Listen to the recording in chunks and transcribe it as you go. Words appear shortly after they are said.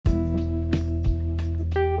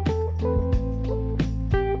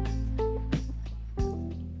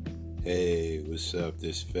myself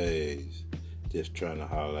this phase, just trying to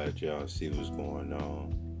holler at y'all, see what's going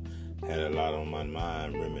on. Had a lot on my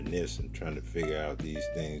mind, reminiscing, trying to figure out these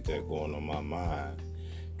things that are going on my mind.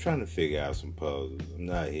 Trying to figure out some puzzles. I'm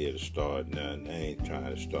not here to start nothing. I ain't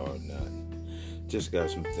trying to start nothing. Just got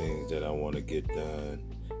some things that I want to get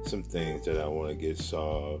done. Some things that I want to get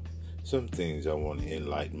solved. Some things I want to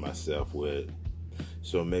enlighten myself with.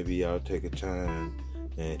 So maybe y'all take a time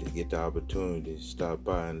and to get the opportunity to stop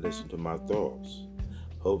by and listen to my thoughts.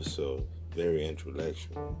 Hope so. Very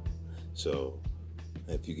intellectual. So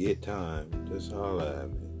if you get time, just holler at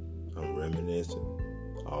me. I'm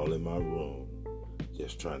reminiscing, all in my room,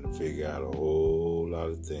 just trying to figure out a whole lot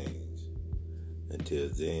of things. Until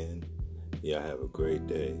then, y'all have a great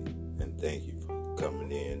day, and thank you for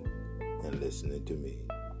coming in and listening to me.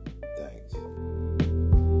 Thanks.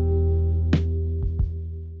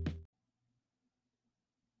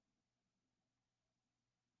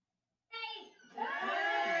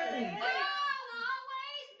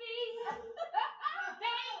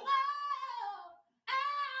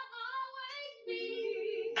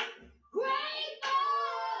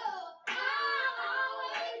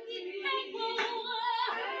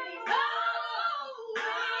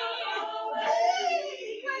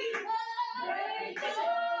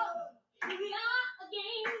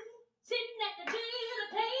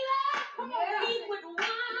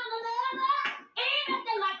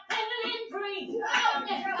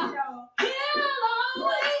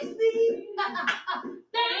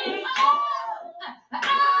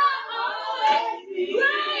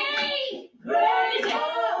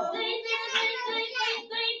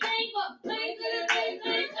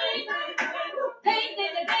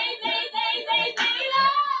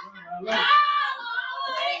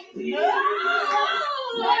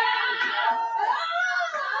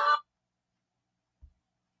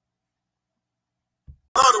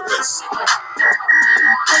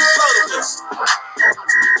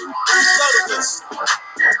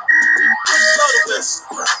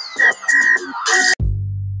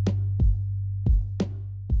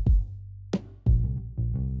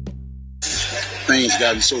 Things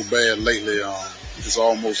gotten so bad lately, it's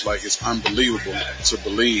almost like it's unbelievable to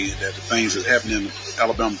believe that the things that happen in the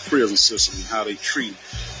Alabama prison system and how they treat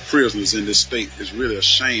prisoners in this state is really a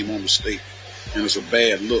shame on the state, and it's a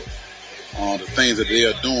bad look. The things that they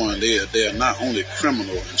are doing, they are not only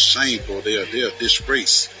criminal and shameful, they are a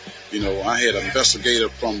disgrace. You know, I had an investigator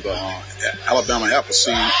from the Alabama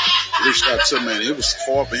Appleseed reached out to me, and it was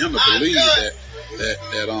hard for him to believe that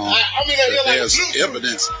there's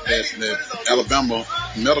evidence that Alabama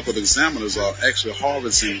medical examiners are actually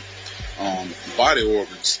harvesting body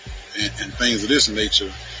organs and things of this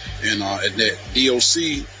nature, and that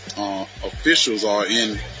DOC officials are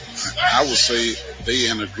in, I would say, they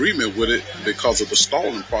in agreement with it because of the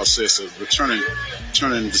stalling process of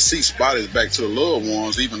turning deceased bodies back to the loved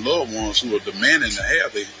ones, even loved ones who are demanding to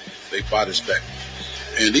have their bodies back.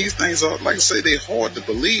 And these things are, like I say, they're hard to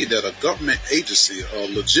believe that a government agency,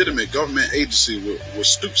 a legitimate government agency will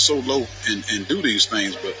stoop so low and do these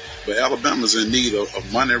things. But Alabama's in need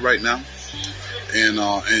of money right now. And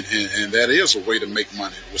that is a way to make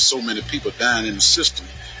money with so many people dying in the system.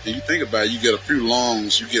 And you think about it, you get a few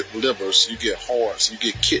lungs, you get livers, you get hearts, you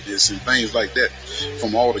get kidneys and things like that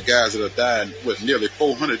from all the guys that have died, nearly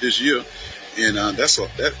 400 this year. And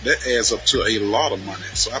that adds up to a lot of money.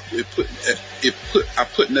 So I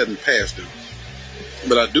put nothing past them.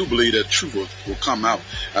 But I do believe that truth will come out.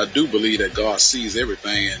 I do believe that God sees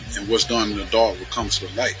everything, and what's done in the dark will come to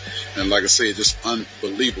the light. And like I said, it's just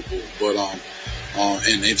unbelievable. But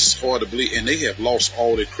and it's hard to believe. And they have lost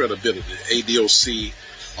all their credibility. ADOC,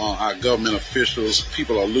 our government officials,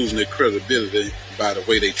 people are losing their credibility by the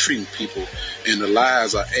way they treating people, and the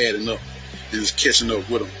lies are adding up and it's catching up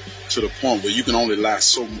with them to the point where you can only lie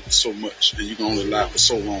so much, and you can only lie for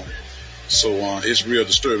so long. So it's real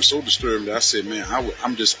disturbing, so disturbing that I said, man,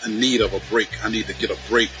 I'm just in need of a break. I need to get a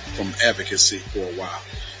break from advocacy for a while,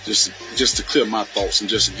 just to clear my thoughts and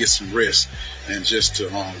just to get some rest, and just to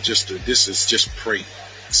pray.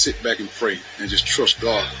 Sit back and pray and just trust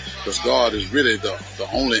God, because God is really the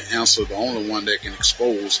only answer, the only one that can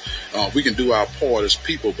expose. We can do our part as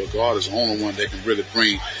people, but God is the only one that can really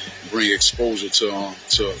bring exposure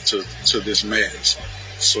to this madness.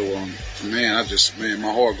 So man,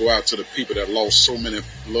 my heart go out to the people that lost so many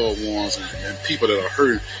loved ones and people that are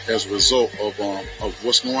hurt as a result of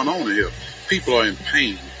what's going on in here. People are in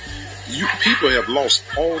pain. People have lost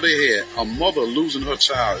all they had. A mother losing her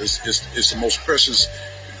child is the most precious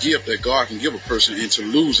gift that God can give a person, and to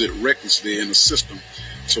lose it recklessly in the system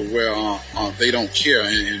to where they don't care,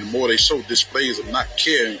 and the more they show displays of not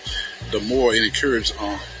caring, the more it encourages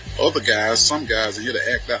other guys, some guys are here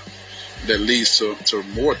to act out. That leads to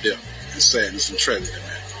more death and sadness and tragedy,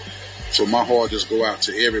 man. So my heart just go out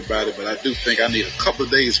to everybody, but I do think I need a couple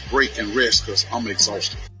of days break and rest because I'm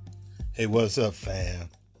exhausted. Hey, what's up, fam?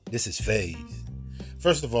 This is FaZe.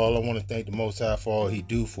 First of all, I want to thank the Most High for all he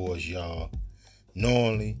do for us, y'all,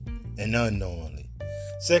 knowingly and unknowingly.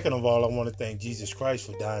 Second of all, I want to thank Jesus Christ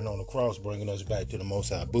for dying on the cross, bringing us back to the Most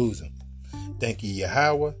High bosom. Thank you,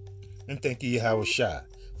 Yahweh, and thank you, Yahweh Shai,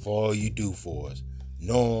 for all you do for us,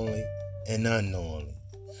 knowingly and unknowingly.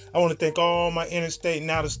 I want to thank all my interstate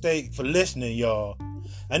and out-of-state for listening, y'all.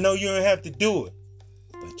 I know you don't have to do it,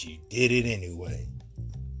 but you did it anyway.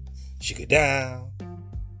 Shake it down,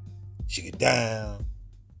 shake it down,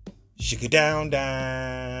 shake it down,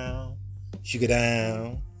 down, shake it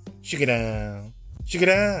down, shake it down, shake it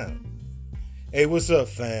down. Hey, what's up,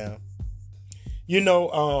 fam? You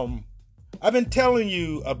know, I've been telling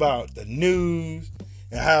you about the news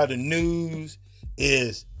and how the news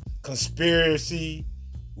is conspiracy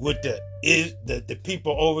with the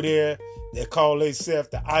people over there that call themselves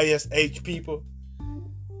the ISH people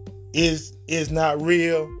is not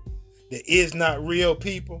real. There is not real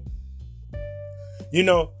people. You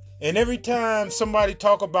know, and every time somebody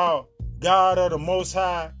talk about God or the Most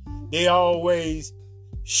High, they always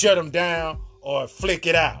shut them down or flick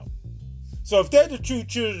it out. So if they're the true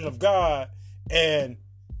children of God and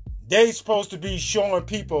they supposed to be showing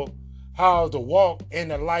people how to walk in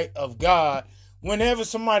the light of God, whenever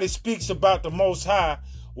somebody speaks about the Most High,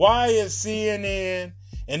 why is CNN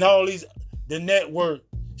and all the network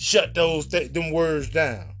shut them words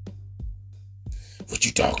down? What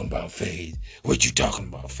you talking about, FaZe? What you talking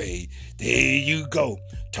about, FaZe? There you go,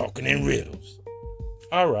 talking in riddles.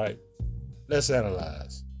 All right, let's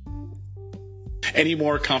analyze. Any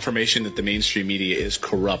more confirmation that the mainstream media is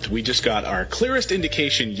corrupt? We just got our clearest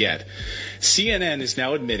indication yet. CNN is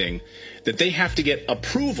now admitting that they have to get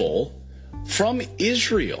approval from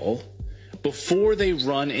Israel before they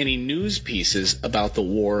run any news pieces about the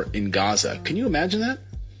war in Gaza. Can you imagine that?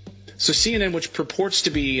 So CNN, which purports to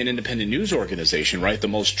be an independent news organization, right, the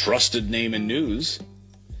most trusted name in news,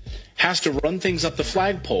 has to run things up the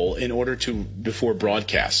flagpole in order to before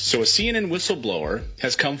broadcast. So a CNN whistleblower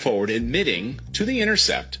has come forward admitting to The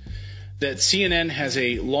Intercept that CNN has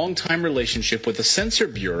a long-time relationship with the Censor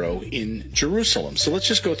Bureau in Jerusalem. So let's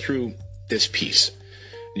just go through this piece.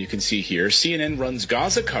 You can see here, CNN runs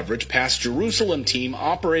Gaza coverage past Jerusalem team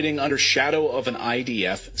operating under shadow of an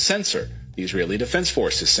IDF censor, the Israeli Defense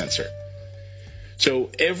Forces censor.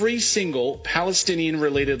 So every single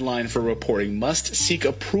Palestinian-related line for reporting must seek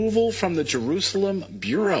approval from the Jerusalem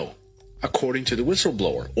Bureau, according to the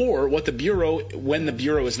whistleblower. Or what the Bureau, when the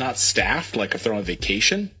Bureau is not staffed, like if they're on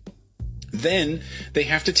vacation, then they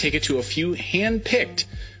have to take it to a few hand-picked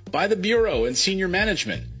by the Bureau and senior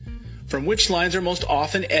management, from which lines are most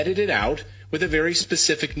often edited out with a very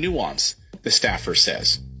specific nuance, the staffer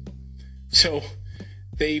says. So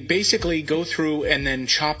they basically go through and then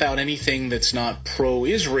chop out anything that's not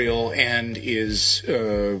pro-Israel and is,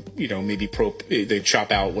 maybe they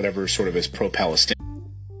chop out whatever sort of is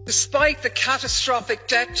pro-Palestinian. Despite the catastrophic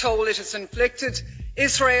death toll it has inflicted,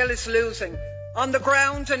 Israel is losing on the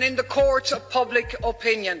ground and in the court of public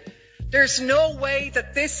opinion. There's no way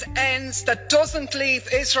that this ends that doesn't leave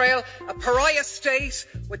Israel a pariah state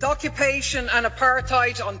with occupation and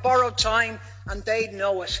apartheid on borrowed time, and they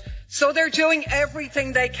know it. So they're doing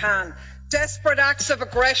everything they can. Desperate acts of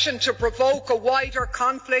aggression to provoke a wider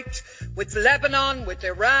conflict with Lebanon, with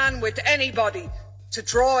Iran, with anybody, to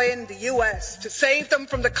draw in the US, to save them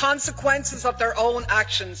from the consequences of their own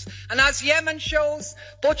actions. And as Yemen shows,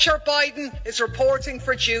 Butcher Biden is reporting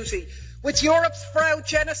for duty. With Europe's proud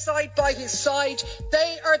genocide by his side,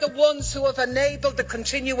 they are the ones who have enabled the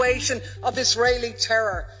continuation of Israeli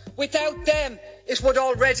terror. Without them, it would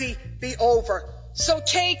already be over. So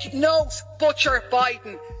take note, Butcher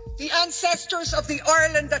Biden. The ancestors of the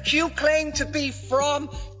Ireland that you claim to be from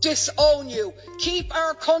disown you. Keep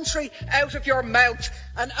our country out of your mouth.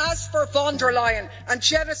 And as for von der Leyen and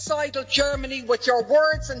genocidal Germany, with your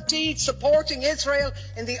words and deeds supporting Israel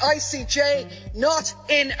in the ICJ, not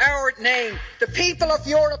in our name. The people of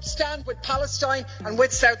Europe stand with Palestine and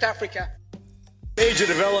with South Africa. Major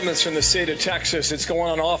developments from the state of Texas. It's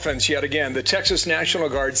going on offense yet again. The Texas National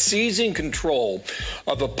Guard seizing control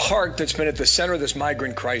of a park that's been at the center of this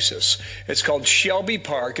migrant crisis. It's called Shelby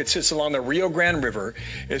Park. It sits along the Rio Grande River.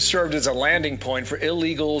 It served as a landing point for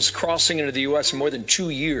illegals crossing into the U.S. for more than 2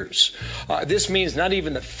 years. This means not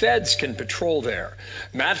even the feds can patrol there.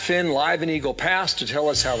 Matt Finn live in Eagle Pass to tell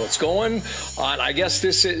us how it's going. I guess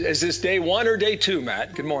is this day one or day two,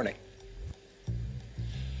 Matt? Good morning.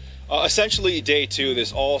 Essentially, day two,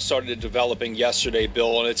 this all started developing yesterday,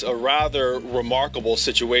 Bill, and it's a rather remarkable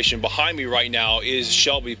situation. Behind me right now is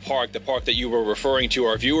Shelby Park, the park that you were referring to.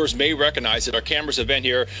 Our viewers may recognize it. Our cameras have been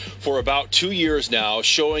here for about 2 years now,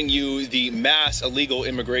 showing you the mass illegal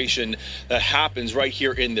immigration that happens right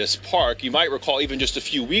here in this park. You might recall even just a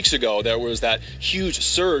few weeks ago, there was that huge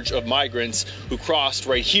surge of migrants who crossed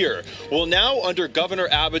right here. Well, now under Governor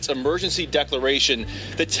Abbott's emergency declaration,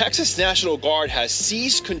 the Texas National Guard has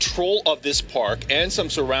seized control of this park and some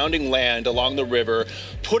surrounding land along the river,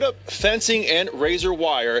 put up fencing and razor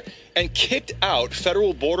wire, and kicked out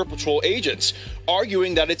federal Border Patrol agents,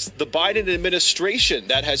 arguing that it's the Biden administration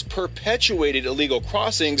that has perpetuated illegal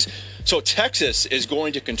crossings, so Texas is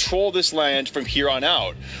going to control this land from here on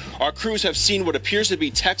out. Our crews have seen what appears to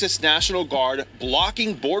be Texas National Guard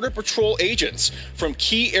blocking Border Patrol agents from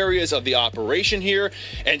key areas of the operation here,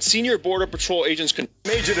 and senior Border Patrol agents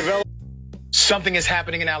major development. Something is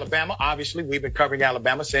happening in Alabama. Obviously, we've been covering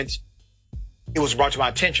Alabama since it was brought to my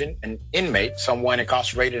attention an inmate, someone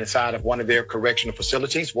incarcerated inside of one of their correctional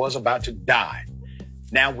facilities, was about to die.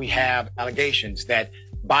 Now we have allegations that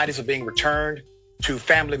bodies are being returned to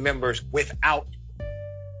family members without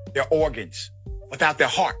their organs, without their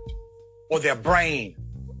heart or their brain.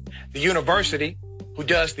 The university, who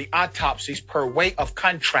does the autopsies per way of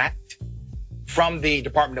contract from the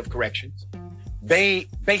Department of Corrections, they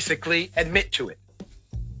basically admit to it,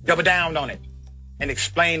 double down on it, and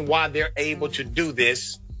explain why they're able to do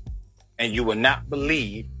this. And you will not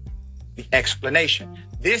believe the explanation.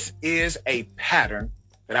 This is a pattern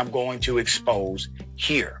that I'm going to expose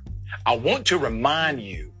here. I want to remind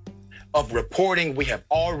you of reporting we have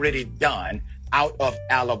already done out of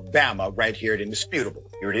Alabama right here at Indisputable.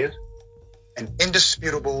 Here it is. An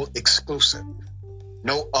indisputable exclusive.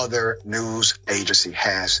 No other news agency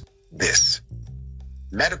has this.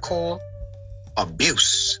 Medical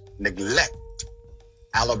abuse, neglect,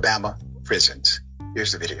 Alabama prisons.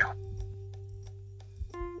 Here's the video.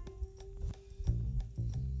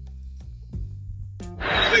 I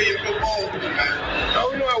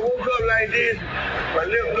don't know, I woke up like this. My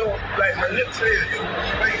lip look like my lips is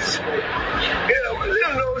space. Yeah, my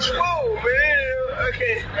lip look small, man.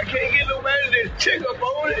 I can't get nobody to check up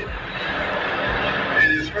on it.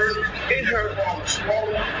 And it's hurt. It hurt from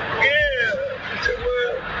small. Yeah.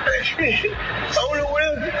 I don't know what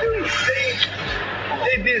else to do.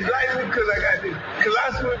 They dislike me because I got this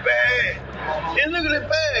colostomy bag. And look at the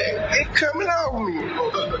bag. It coming off me.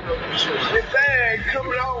 The bag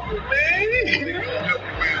coming off me, man.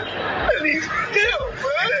 I need help,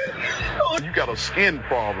 man. You got a skin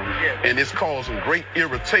problem, and it's causing great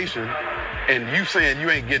irritation, and you saying you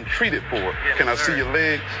ain't getting treated for it. Can I see your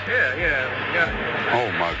legs? Yeah.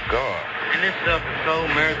 Oh, my God. And this stuff is so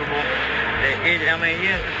miserable.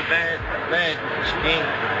 Yes, it's a bad skin.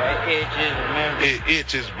 It itches, man. It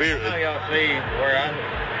itches very. I know y'all see where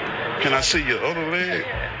I. Can I see your other leg? You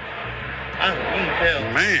can tell.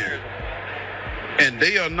 Man. And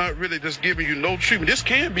they are not really just giving you no treatment. This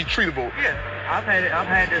can be treatable. Yeah, I've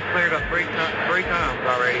had this cleared up three times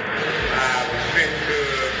already. I was sent to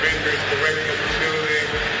Bender's Correctional Facility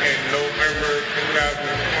in November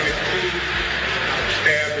 2022. I was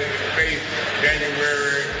stabbed in the face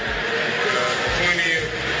January 20th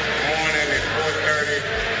morning at 4:30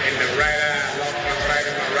 in the right eye. I lost my sight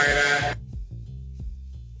in my right eye.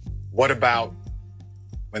 What about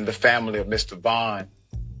when the family of Mr. Vaughn,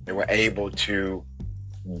 they were able to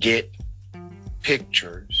get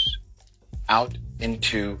pictures out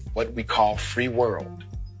into what we call free world?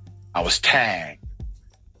 I was tagged.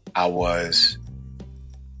 I was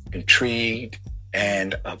intrigued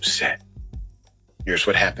and upset. Here's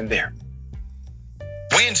what happened there.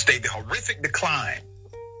 Wednesday, the horrific decline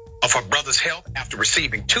of her brother's health after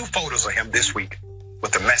receiving 2 photos of him this week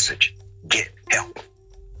with the message, get help.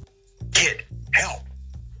 Get help.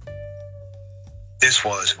 This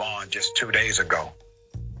was Vaughn just 2 days ago.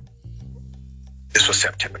 This was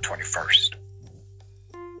September 21st.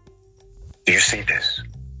 Do you see this?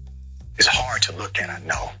 It's hard to look at, I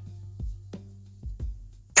know.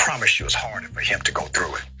 Promise you it's harder for him to go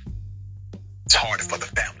through it. It's harder for the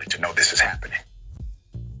family to know this is happening.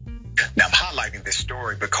 Now, I'm highlighting this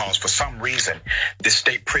story because for some reason, this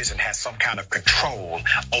state prison has some kind of control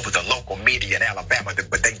over the local media in Alabama,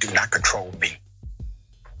 but they do not control me.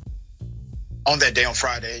 On that day on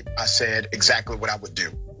Friday, I said exactly what I would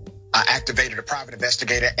do. I activated a private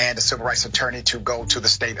investigator and a civil rights attorney to go to the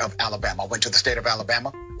state of Alabama. I went to the state of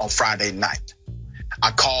Alabama on Friday night.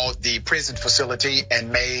 I called the prison facility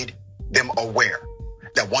and made them aware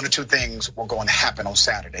that 1 or 2 things were going to happen on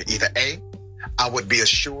Saturday. Either A, I would be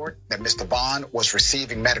assured that Mr. Vaughn was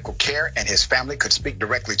receiving medical care and his family could speak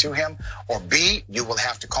directly to him. Or B, you will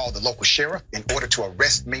have to call the local sheriff in order to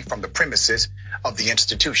arrest me from the premises of the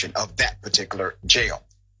institution of that particular jail.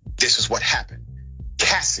 This is what happened.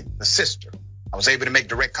 Cassie, the sister, I was able to make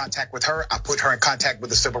direct contact with her. I put her in contact with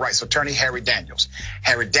the civil rights attorney, Harry Daniels.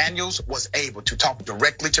 Harry Daniels was able to talk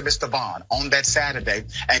directly to Mr. Vaughn on that Saturday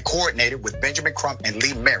and coordinated with Benjamin Crump and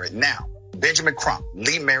Lee Merritt. Now, Benjamin Crump,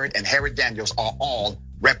 Lee Merritt, and Harry Daniels are all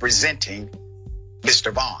representing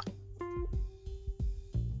Mr. Vaughn.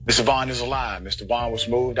 Mr. Vaughn is alive. Mr. Vaughn was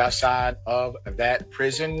moved outside of that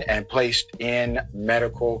prison and placed in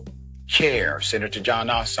medical care. Senator John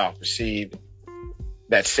Ossoff received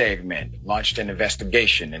that segment, launched an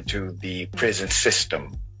investigation into the prison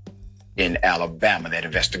system in Alabama. That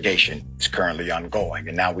investigation is currently ongoing,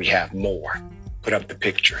 and now we have more. Put up the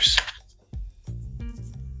pictures.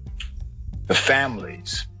 The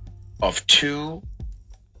families of 2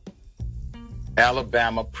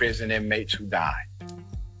 Alabama prison inmates who died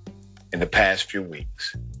in the past few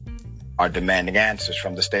weeks are demanding answers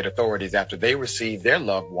from the state authorities after they received their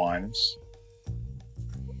loved ones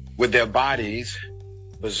with their bodies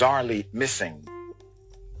bizarrely missing.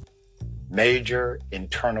 Major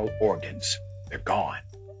internal organs, they're gone.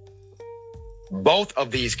 Both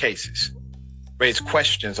of these cases raise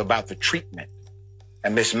questions about the treatment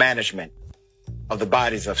and mismanagement of the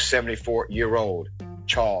bodies of 74-year-old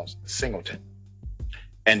Charles Singleton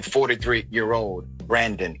and 43-year-old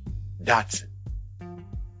Brandon Dotson,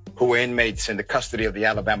 who were inmates in the custody of the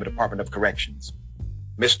Alabama Department of Corrections.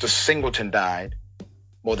 Mr. Singleton died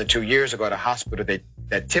more than 2 years ago at a hospital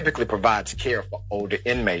that typically provides care for older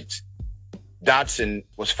inmates. Dotson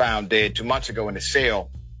was found dead 2 months ago in a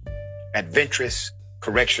cell at Ventress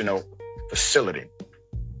Correctional Facility.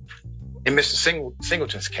 In Mr.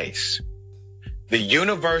 Singleton's case, the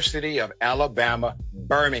University of Alabama,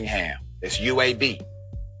 Birmingham, it's UAB,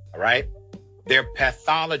 all right? Their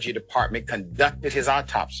pathology department conducted his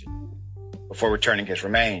autopsy before returning his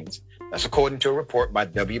remains. That's according to a report by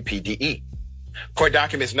WPDE. Court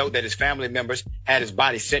documents note that his family members had his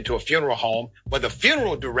body sent to a funeral home, where the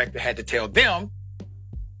funeral director had to tell them,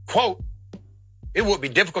 quote, it would be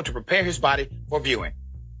difficult to prepare his body for viewing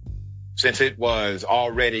since it was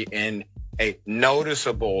already in a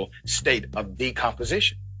noticeable state of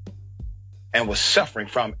decomposition and was suffering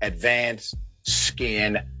from advanced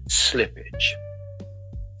skin slippage.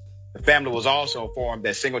 The family was also informed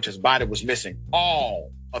that Singleton's body was missing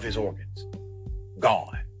all of his organs.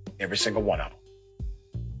 Gone, every single one of them,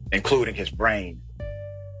 including his brain.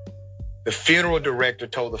 The funeral director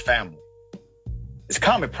told the family it's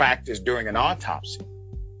common practice during an autopsy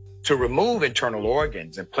to remove internal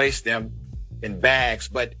organs and place them in bags,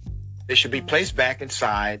 but they should be placed back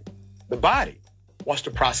inside the body once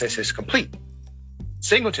the process is complete.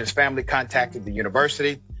 Singleton's family contacted the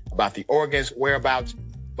university about the organs' whereabouts,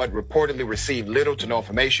 but reportedly received little to no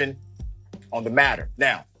information on the matter.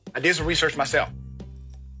 Now, I did some research myself.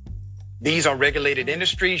 These are regulated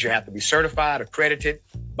industries. You have to be certified, accredited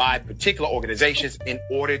by particular organizations in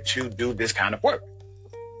order to do this kind of work.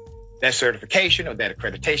 That certification or that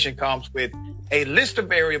accreditation comes with a list of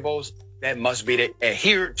variables that must be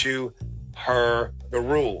adhered to per the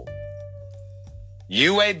rule.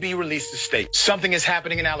 UAB released a statement. Something is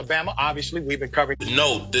happening in Alabama. Obviously, we've been covering.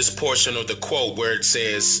 Note this portion of the quote where it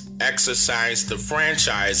says, exercised the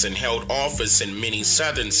franchise and held office in many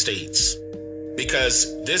southern states.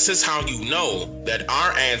 Because this is how you know that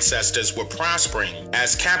our ancestors were prospering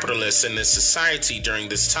as capitalists in this society during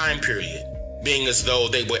this time period, being as though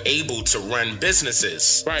they were able to run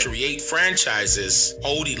businesses, create franchises,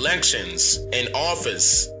 hold elections, and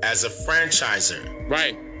office as a franchisor.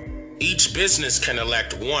 Right. Each business can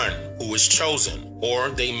elect one who is chosen, or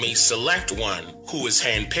they may select one who is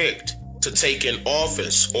handpicked to take an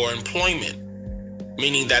office or employment,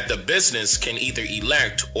 meaning that the business can either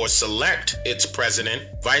elect or select its president,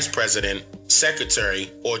 vice president,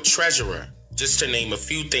 secretary, or treasurer, just to name a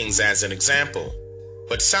few things as an example.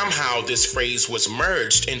 But somehow this phrase was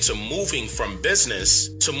merged into moving from business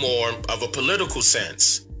to more of a political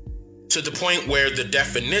sense, to the point where the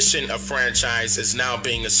definition of franchise is now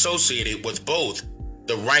being associated with both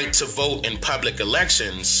the right to vote in public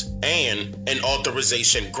elections and an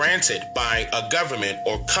authorization granted by a government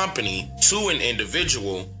or company to an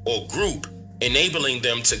individual or group, enabling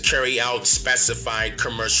them to carry out specified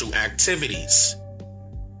commercial activities.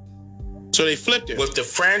 So they flipped it. With the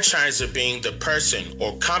franchisor being the person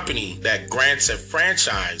or company that grants a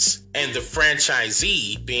franchise, and the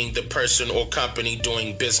franchisee being the person or company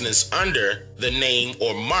doing business under the name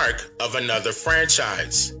or mark of another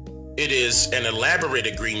franchise. It is an elaborate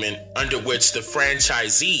agreement under which the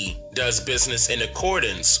franchisee does business in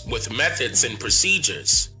accordance with methods and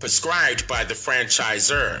procedures prescribed by the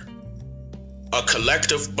franchisor. A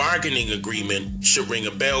collective bargaining agreement should ring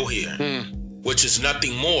a bell here, which is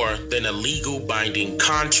nothing more than a legal binding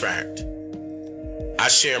contract. I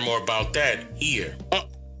share more about that here.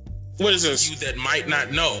 What is this? For you that might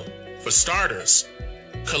not know, for starters,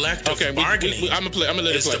 collective bargaining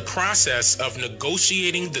is the process of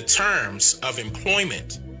negotiating the terms of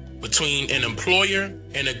employment between an employer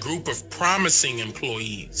and a group of promising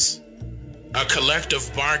employees. A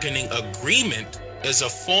collective bargaining agreement is a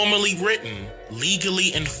formally written,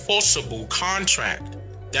 legally enforceable contract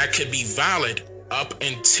that could be valid up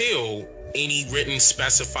until any written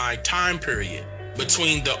specified time period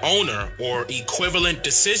between the owner or equivalent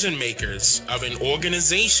decision makers of an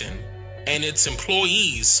organization and its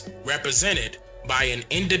employees represented by an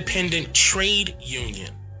independent trade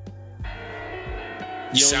union.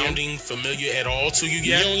 Sounding familiar at all to you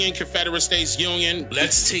yet? Union, Confederate States Union.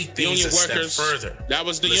 Let's take things union a step workers. further. That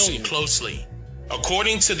was the Listen union. closely.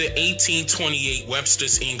 According to the 1828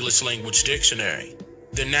 Webster's English Language Dictionary,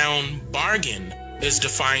 the noun bargain is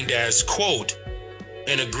defined as, quote,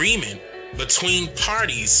 an agreement between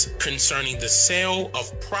parties concerning the sale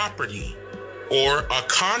of property or a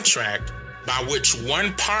contract by which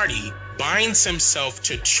one party binds himself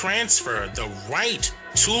to transfer the right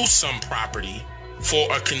to some property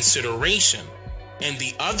for a consideration, and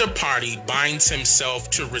the other party binds himself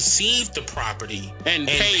to receive the property and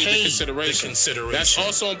pay the consideration. That's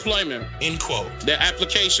also employment. End quote. The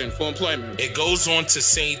application for employment. It goes on to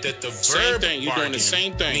say that the verb You're doing the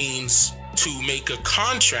same thing. means to make a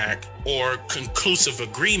contract or conclusive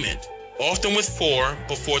agreement, often with for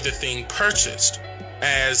before the thing purchased,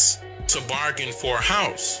 as to bargain for a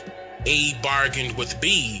house. A bargained with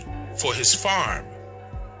B for his farm.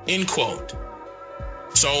 End quote.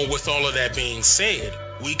 So with all of that being said,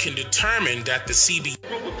 we can determine that the CB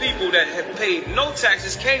group of people that have paid no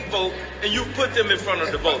taxes can't vote, and you put them in front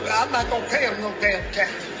of the voters. I'm not going to pay them no damn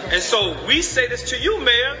taxes. And so we say this to you,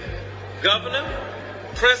 Mayor, Governor,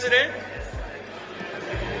 President.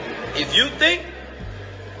 If you think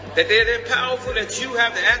that they're that powerful that you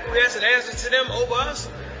have to acquiesce and answer to them over us,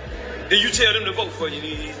 then you tell them to vote for you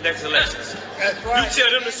in these next elections. That's right. You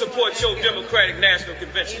tell them to support your Democratic National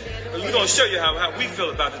Convention. And we're going to show you how we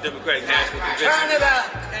feel about the Democratic National Convention. Turn it up.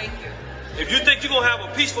 Thank you. If you think you're going to have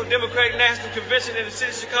a peaceful Democratic National Convention in the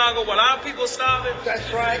city of Chicago while our people are starving,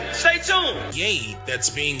 that's right. Stay tuned. Yay that's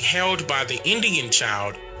being held by the Indian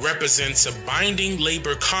child represents a binding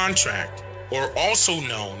labor contract, or also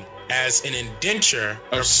known as an indenture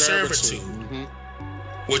of servitude,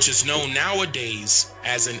 which is known nowadays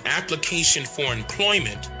as an application for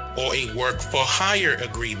employment or a work for hire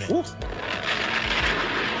agreement. Ooh.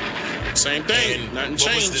 Same thing. And nothing what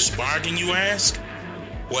changed. was this bargain, you ask?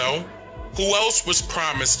 Well, who else was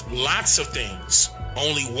promised lots of things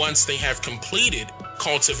only once they have completed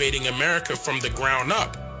cultivating America from the ground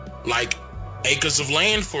up, like acres of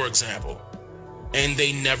land, for example, and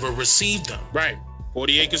they never received them? Right.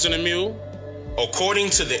 40 acres and a mule.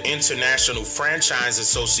 According to the International Franchise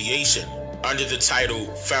Association, under the title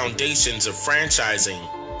Foundations of Franchising,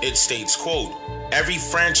 it states, quote, every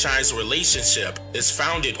franchise relationship is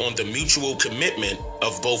founded on the mutual commitment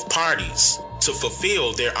of both parties to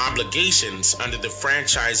fulfill their obligations under the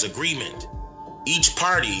franchise agreement. Each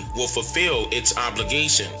party will fulfill its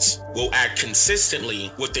obligations, will act consistently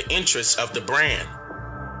with the interests of the brand,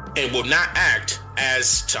 and will not act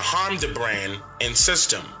as to harm the brand and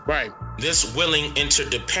system. Right. This willing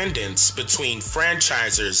interdependence between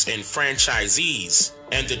franchisors and franchisees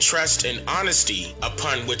and the trust and honesty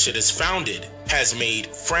upon which it is founded has made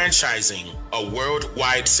franchising a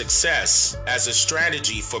worldwide success as a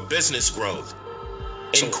strategy for business growth.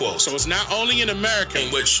 End quote. So it's not only in America.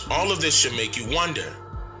 In which all of this should make you wonder,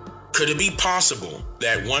 could it be possible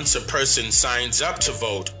that once a person signs up to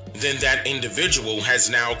vote, then that individual has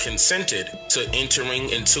now consented to entering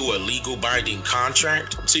into a legal binding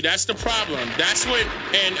contract? See, that's the problem. That's what,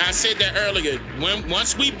 and I said that earlier.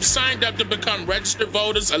 Once we signed up to become registered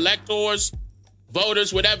voters, electors,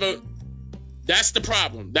 voters, whatever, that's the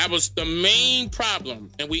problem. That was the main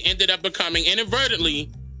problem. And we ended up becoming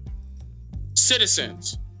inadvertently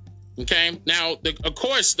citizens. Okay? Now, of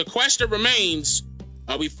course, the question remains,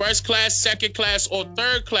 are we first class, second class, or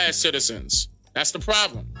third class citizens? That's the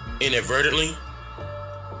problem. Inadvertently?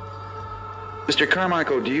 Mr.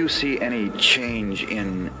 Carmichael, do you see any change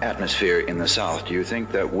in atmosphere in the South? Do you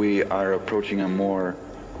think that we are approaching a more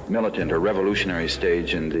militant or revolutionary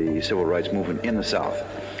stage in the civil rights movement in the South?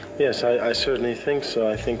 Yes, I certainly think so.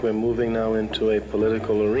 I think we're moving now into a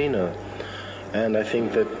political arena. And I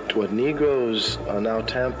think that what Negroes are now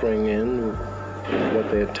tampering in,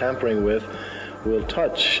 what they're tampering with, will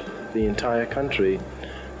touch the entire country.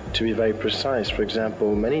 To be very precise, for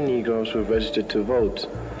example, many Negroes who have registered to vote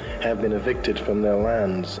have been evicted from their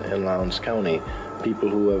lands in Lowndes County. People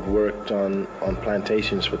who have worked on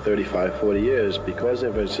plantations for 35, 40 years, because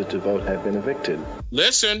they've registered to vote, have been evicted.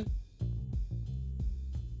 Listen,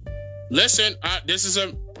 this is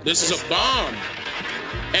a bomb.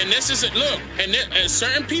 And this is it. Look, and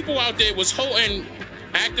certain people out there was holding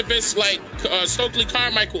activists like Stokely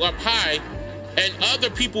Carmichael up high, and other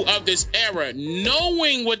people of this era,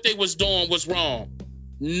 knowing what they was doing was wrong.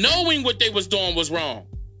 Knowing what they was doing was wrong.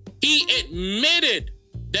 He admitted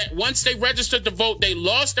that once they registered to vote, they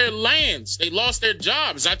lost their lands, they lost their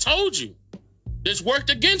jobs. I told you, this worked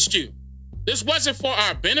against you. This wasn't for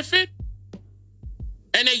our benefit.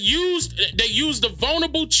 And they used the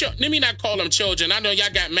vulnerable children. Let me not call them children. I know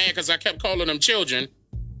y'all got mad because I kept calling them children.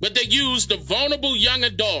 But they used the vulnerable young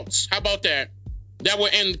adults. How about that? That were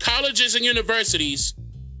in colleges and universities.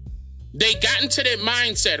 They got into their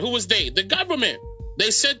mindset. Who was they? The government.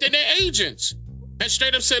 They sent in their agents and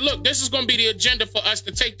straight up said, look, this is going to be the agenda for us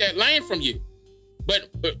to take that land from you. But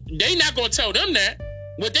they not going to tell them that.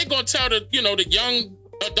 What they're going to tell the young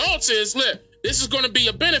adults is, look, this is going to be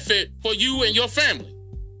a benefit for you and your family.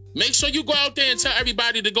 Make sure you go out there and tell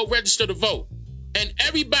everybody to go register to vote. And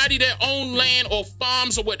everybody that owned land or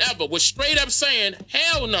farms or whatever was straight up saying,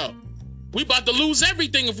 hell no. We about to lose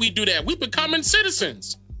everything if we do that. We becoming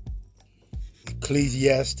citizens.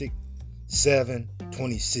 Ecclesiastic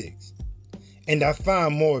 7:26. And I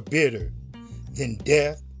find more bitter than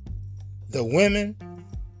death the women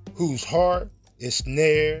whose heart is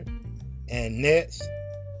snared and nets,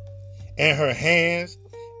 and her hands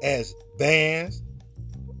as bands.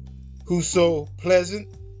 Whoso pleasant,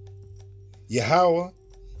 Yahweh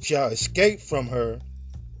shall escape from her,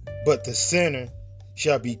 but the sinner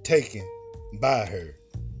shall be taken by her.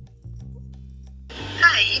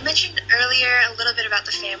 Hi, you mentioned earlier a little bit about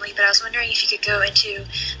the family, but I was wondering if you could go into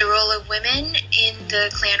the role of women in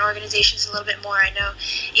the Klan organizations a little bit more. I know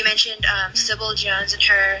you mentioned Sybil Jones and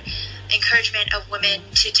her encouragement of women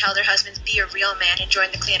to tell their husbands, be a real man and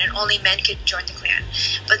join the Klan, and only men could join the Klan.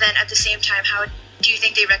 But then at the same time, how do you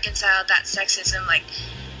think they reconcile that sexism, like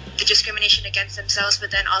the discrimination against themselves,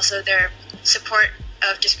 but then also their support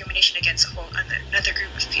of discrimination against a whole another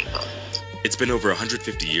group of people? It's been over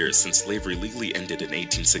 150 years since slavery legally ended in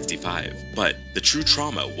 1865, but the true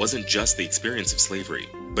trauma wasn't just the experience of slavery,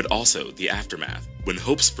 but also the aftermath, when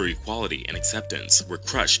hopes for equality and acceptance were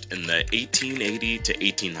crushed in the 1880 to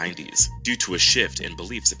 1890s due to a shift in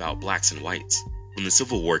beliefs about blacks and whites. When the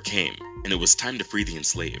Civil War came, and it was time to free the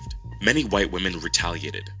enslaved, many white women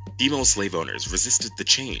retaliated. Female slave owners resisted the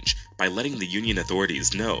change by letting the Union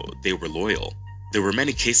authorities know they were loyal. There were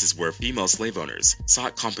many cases where female slave owners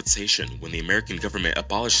sought compensation when the American government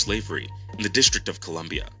abolished slavery in the District of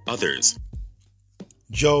Columbia. Others.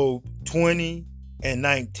 Job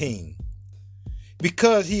 20:19.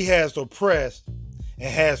 Because he has oppressed and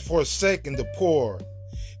has forsaken the poor,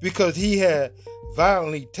 because he had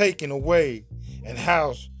violently taken away an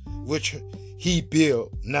house which he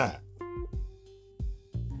built not.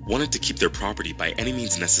 Wanted to keep their property by any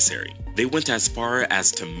means necessary. They went as far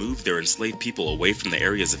as to move their enslaved people away from the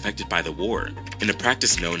areas affected by the war, in a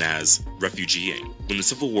practice known as refugeeing. When the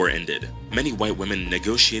Civil War ended, many white women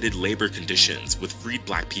negotiated labor conditions with freed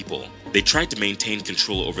black people. They tried to maintain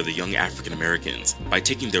control over the young African Americans by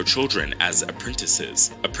taking their children as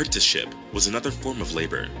apprentices. Apprenticeship was another form of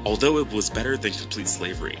labor. Although it was better than complete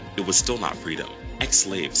slavery, it was still not freedom.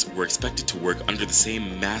 Ex-slaves were expected to work under the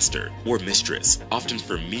same master or mistress, often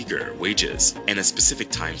for meager wages and a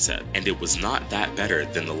specific time set, and it was not that better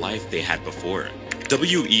than the life they had before.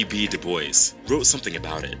 W.E.B. Du Bois wrote something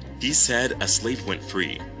about it. He said a slave went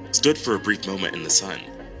free, stood for a brief moment in the sun,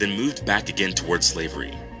 then moved back again towards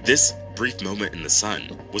slavery. This brief moment in the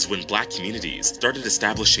sun was when black communities started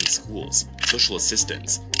establishing schools, social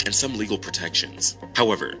assistance, and some legal protections.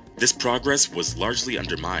 However, this progress was largely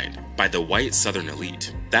undermined by the white Southern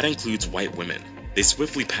elite. That includes white women. They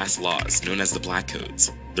swiftly passed laws known as the Black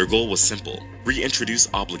Codes. Their goal was simple: reintroduce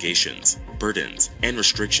obligations, burdens, and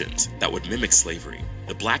restrictions that would mimic slavery.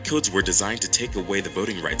 The Black Codes were designed to take away the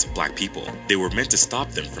voting rights of black people. They were meant to stop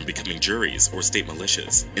them from becoming juries or state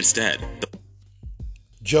militias. Instead,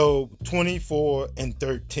 Job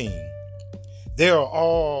 24:13. There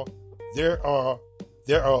are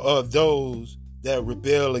of those that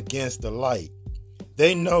rebel against the light.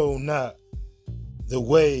 They know not the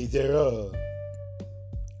way thereof,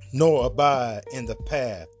 nor abide in the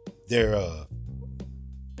path thereof.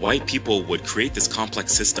 White people would create this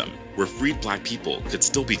complex system where freed black people could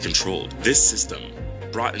still be controlled. This system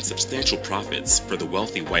brought in substantial profits for the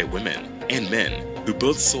wealthy white women and men who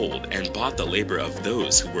both sold and bought the labor of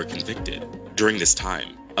those who were convicted. During this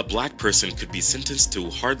time, a black person could be sentenced to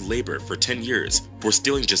hard labor for 10 years for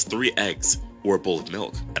stealing just 3 eggs or a bowl of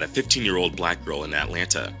milk. A 15-year-old black girl in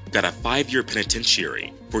Atlanta got a 5-year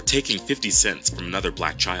penitentiary for taking 50 cents from another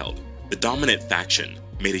black child. The dominant faction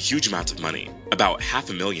made a huge amount of money, about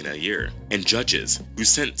 $500,000 a year, and judges who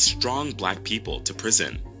sent strong black people to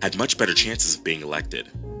prison had much better chances of being elected.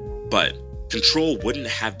 But control wouldn't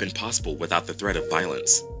have been possible without the threat of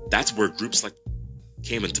violence. That's where groups like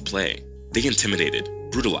came into play. They intimidated,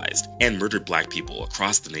 brutalized, and murdered black people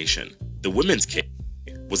across the nation. The Women's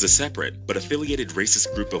KKK was a separate but affiliated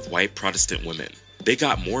racist group of white Protestant women. They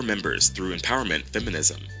got more members through empowerment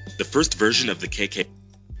feminism. The first version of the KKK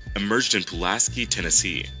emerged in Pulaski,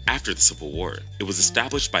 Tennessee after the Civil War. It was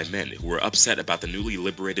established by men who were upset about the newly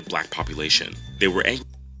liberated black population. They were angry.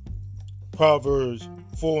 Proverbs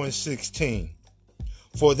 4:16.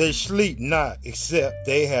 For they sleep not, except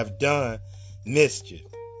they have done mischief,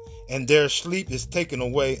 and their sleep is taken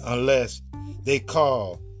away unless they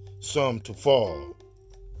cause some to fall.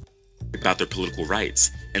 About their political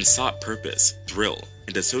rights and sought purpose, thrill,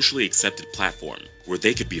 and a socially accepted platform where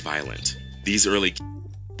they could be violent. These early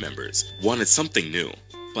members wanted something new,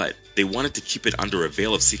 but they wanted to keep it under a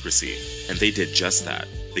veil of secrecy, and they did just that.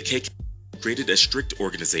 The KKK created a strict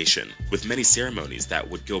organization with many ceremonies that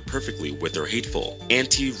would go perfectly with their hateful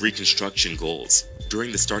anti-Reconstruction goals.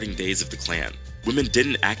 During the starting days of the Klan, women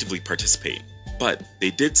didn't actively participate, but they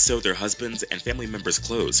did sew their husbands' and family members'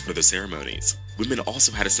 clothes for the ceremonies. Women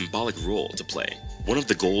also had a symbolic role to play. One of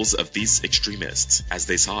the goals of these extremists, as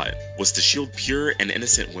they saw it, was to shield pure and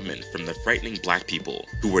innocent women from the frightening black people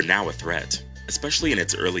who were now a threat. Especially in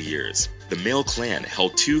its early years, the male Klan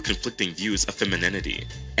held 2 conflicting views of femininity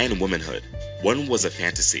and womanhood. One was a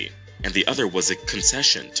fantasy, and the other was a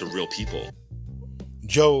concession to real people.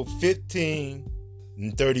 Job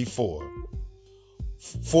 15:34.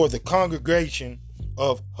 For the congregation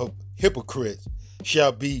of hypocrites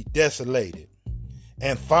shall be desolated,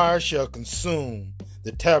 and fire shall consume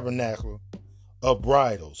the tabernacle of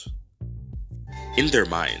bridals. In their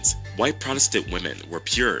minds, white Protestant women were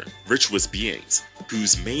pure, virtuous beings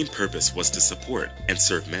whose main purpose was to support and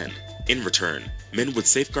serve men. In return, men would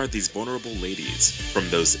safeguard these vulnerable ladies from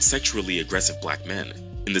those sexually aggressive black men.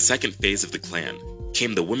 In the second phase of the Klan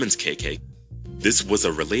came the Women's KKK. This was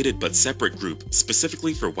a related but separate group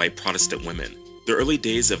specifically for white Protestant women. The early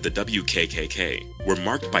days of the WKKK were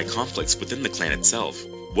marked by conflicts within the Klan itself.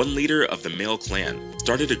 One leader of the male Klan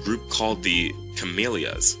started a group called the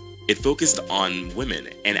Camellias. It focused on women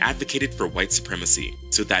and advocated for white supremacy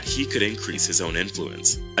so that he could increase his own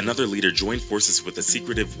influence. Another leader joined forces with a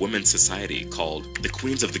secretive women's society called the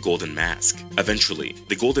Queens of the Golden Mask. Eventually,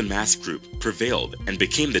 the Golden Mask group prevailed and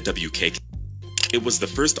became the WKK. It was the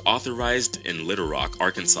first authorized in Little Rock,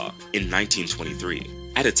 Arkansas in 1923.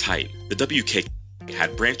 At its height, the WKK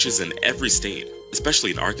had branches in every state,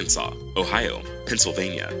 especially in Arkansas, Ohio,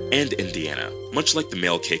 Pennsylvania, and Indiana. Much like the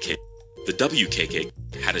male KKK, the WKK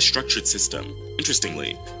had a structured system.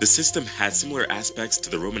 Interestingly, the system had similar aspects to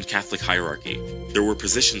the Roman Catholic hierarchy. There were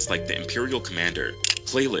positions like the Imperial Commander,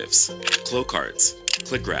 Claylifts, Clocards,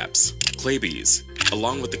 Cligraps, Claybes,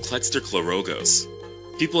 along with the Kletster Chlorogos.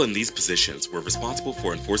 People in these positions were responsible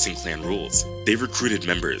for enforcing Klan rules. They recruited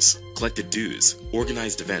members, collected dues,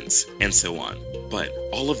 organized events, and so on. But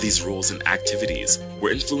all of these roles and activities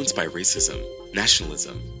were influenced by racism,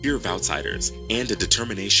 nationalism, fear of outsiders, and a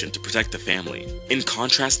determination to protect the family. In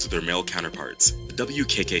contrast to their male counterparts, the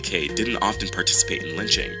WKKK didn't often participate in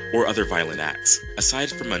lynching or other violent acts, aside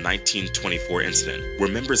from a 1924 incident where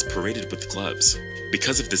members paraded with clubs.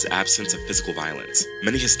 Because of this absence of physical violence,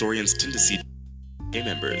 many historians tend to see gay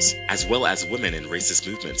members, as well as women in racist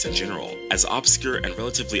movements in general, as obscure and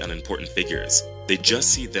relatively unimportant figures. They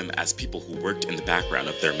just see them as people who worked in the background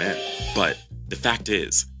of their men. But the fact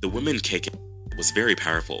is, the women KKK was very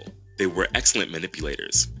powerful. They were excellent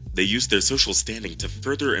manipulators. They used their social standing to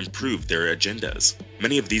further improve their agendas.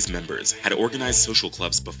 Many of these members had organized social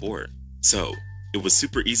clubs before, so it was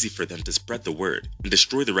super easy for them to spread the word and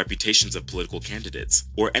destroy the reputations of political candidates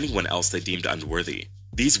or anyone else they deemed unworthy.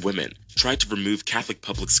 These women tried to remove Catholic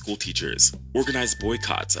public school teachers, organized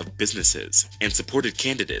boycotts of businesses, and supported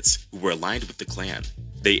candidates who were aligned with the Klan.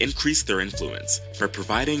 They increased their influence by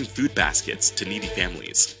providing food baskets to needy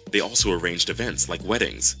families. They also arranged events like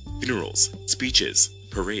weddings, funerals, speeches,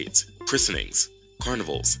 parades, christenings,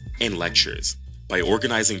 carnivals, and lectures. By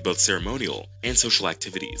organizing both ceremonial and social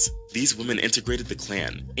activities, these women integrated the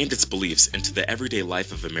Klan and its beliefs into the everyday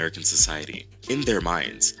life of American society. In their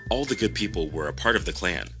minds, all the good people were a part of the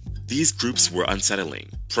Klan. These groups were unsettling,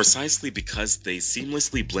 precisely because they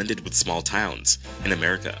seamlessly blended with small towns in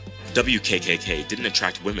America. WKKK didn't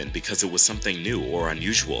attract women because it was something new or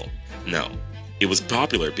unusual. No. It was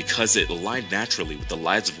popular because it aligned naturally with the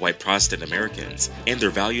lives of white Protestant Americans and their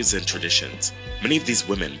values and traditions. Many of these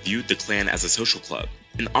women viewed the Klan as a social club,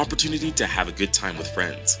 an opportunity to have a good time with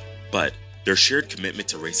friends. But their shared commitment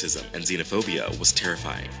to racism and xenophobia was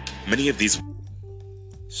terrifying. Many of these...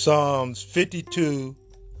 Psalms 52,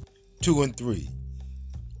 2 and 3.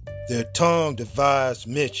 Their tongue divides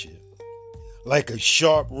mischief, like a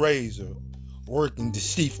sharp razor working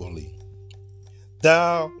deceitfully.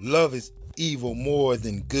 Thou lovest evil more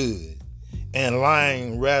than good, and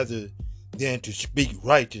lying rather than to speak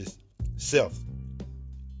righteous self.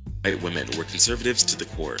 White women were conservatives to the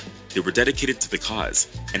core. They were dedicated to the cause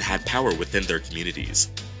and had power within their communities.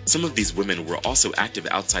 Some of these women were also active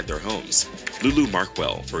outside their homes. Lulu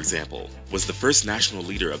Markwell, for example, was the first national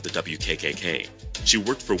leader of the WKKK. She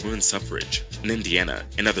worked for women's suffrage. In Indiana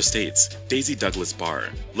and other states, Daisy Douglas Barr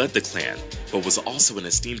led the Klan, but was also an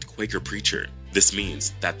esteemed Quaker preacher. This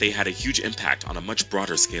means that they had a huge impact on a much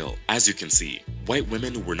broader scale. As you can see, white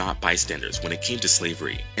women were not bystanders when it came to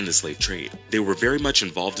slavery and the slave trade. They were very much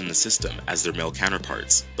involved in the system as their male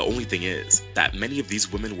counterparts. The only thing is that many of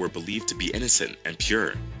these women were believed to be innocent and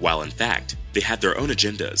pure, while in fact, they had their own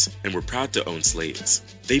agendas and were proud to own slaves.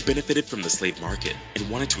 They benefited from the slave market and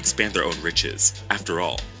wanted to expand their own riches. After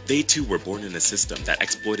all, they too were born in a system that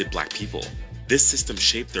exploited black people. This system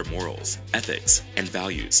shaped their morals, ethics, and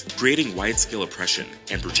values, creating wide-scale oppression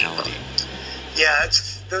and brutality. Yeah,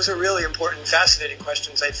 those are really important, fascinating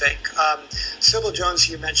questions, I think. Sybil Jones,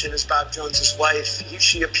 who you mentioned, is Bob Jones's wife.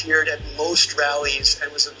 She appeared at most rallies and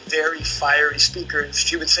was a very fiery speaker. And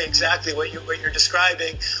she would say exactly what you're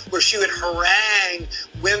describing, where she would harangue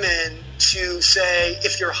women to say,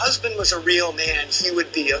 if your husband was a real man, he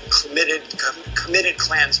would be a committed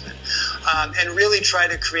Klansman. And really try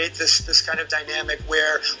to create this kind of dynamic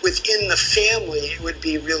where within the family it would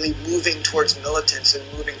be really moving towards militance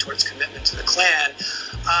and moving towards commitment to the Klan.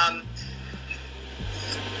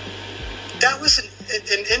 That was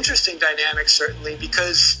an interesting dynamic, certainly,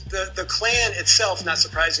 because the Klan itself, not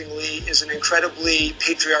surprisingly, is an incredibly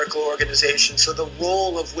patriarchal organization. So the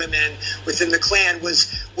role of women within the Klan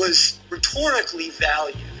was rhetorically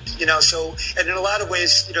valued. So, and in a lot of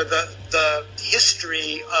ways, the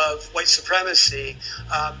history of white supremacy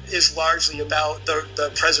is largely about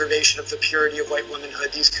the preservation of the purity of white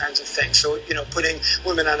womanhood, these kinds of things. So, putting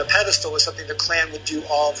women on a pedestal was something the Klan would do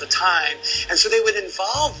all the time. And so they would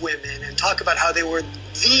involve women and talk about how they were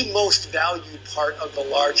the most valued part of the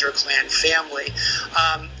larger Klan family.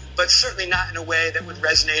 But certainly not in a way that would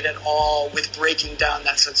resonate at all with breaking down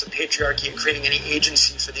that sense of patriarchy and creating any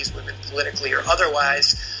agency for these women politically or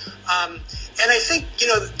otherwise. And I think,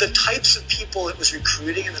 the types of people it was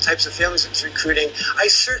recruiting and the types of families it was recruiting, I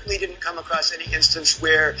certainly didn't come across any instance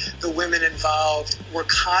where the women involved were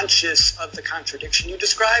conscious of the contradiction you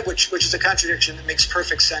describe, which is a contradiction that makes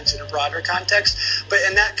perfect sense in a broader context. But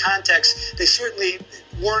in that context, they certainly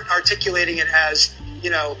weren't articulating it as,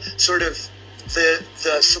 sort of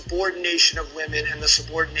the subordination of women and the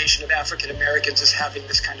subordination of African Americans as having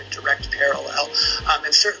this kind of direct parallel.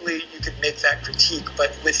 And certainly you could make that critique,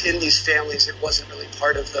 but within these families it wasn't really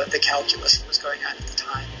part of the calculus that was going on at the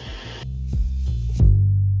time.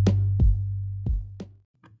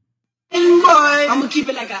 I'ma keep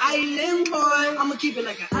it like an island boy. I'ma keep it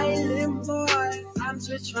like an island boy. I'm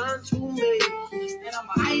just trying to make it. And I'm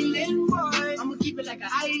an island boy. I'ma keep it like an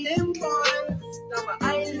island boy. I'm an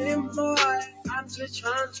island boy. I'm just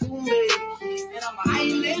trying to make it. And I'm an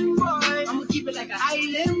island boy. I'ma keep it like an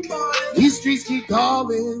island boy. These streets keep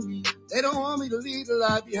calling me. They don't want me to leave the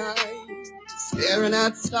life behind. Staring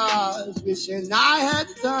at the stars, wishing I had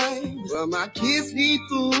the time. Well, my kids need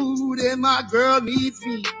food and my girl needs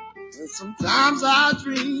me. And sometimes I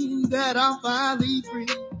dream that I'm finally free.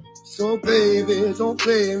 So baby, don't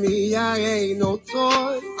play me, I ain't no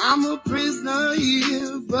toy. I'm a prisoner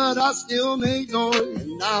here, but I still make noise.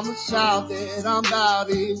 And I'ma shout that I'm about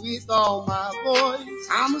it with all my voice.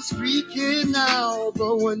 I'm a street kid now,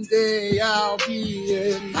 but one day I'll be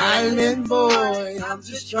an island boy. I'm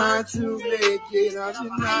just trying to make it, I'm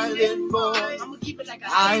an island boy. I'ma keep it like an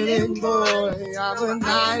island boy, I'm an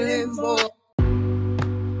island boy.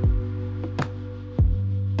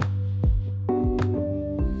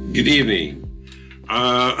 Good evening.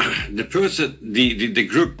 The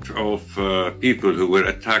group of people who were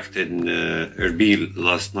attacked in Erbil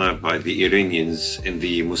last night by the Iranians in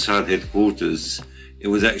the Mossad headquarters, it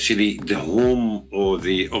was actually the home or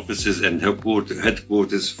the offices and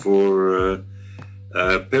headquarters for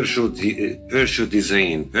Persho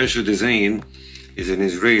Design. Persho Design is an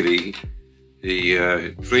Israeli. He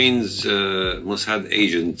trains Mossad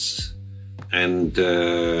agents, and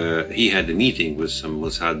he had a meeting with some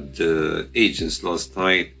Mossad agents last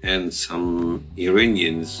night and some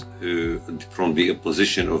Iranians who from the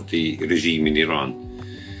opposition of the regime in Iran.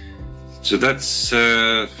 So that's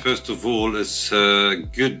first of all is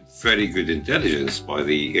very good intelligence by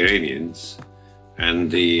the Iranians,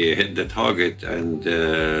 and they hit the target and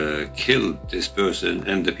killed this person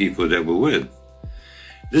and the people that were with.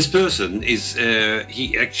 This person is,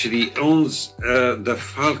 he actually owns the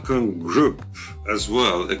Falcon Group as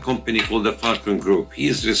well, a company called the Falcon Group. He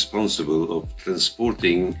is responsible of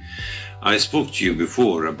transporting, I spoke to you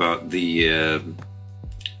before about the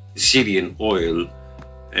Syrian oil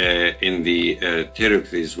in the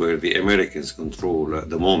territories where the Americans control at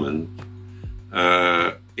the moment.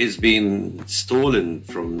 It's been stolen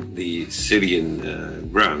from the Syrian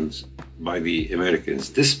grounds by the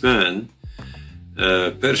Americans. This man,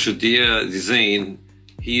 Persho Design,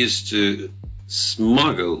 he used to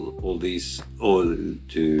smuggle all these oil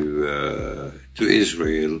to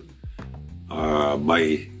Israel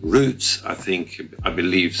by routes. I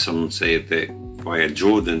believe some say that via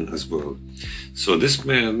Jordan as well. So this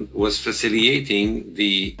man was facilitating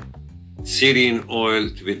the Syrian oil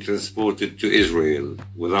to be transported to Israel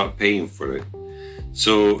without paying for it.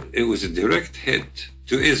 So it was a direct hit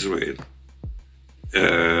to Israel. Hit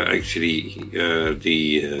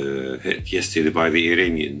yesterday by the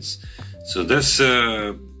Iranians. So that's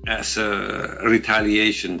as a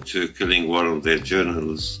retaliation to killing one of their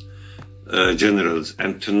generals.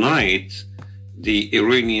 And tonight, the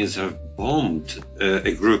Iranians have bombed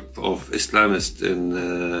a group of Islamist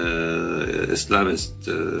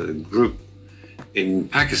group in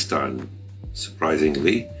Pakistan.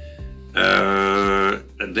 Surprisingly,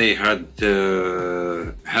 they had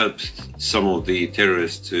helped some of the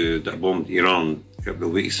terrorists that bombed Iran a couple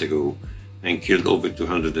of weeks ago and killed over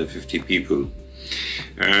 250 people.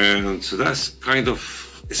 And so that's kind of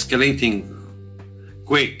escalating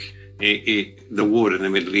quick, the war in the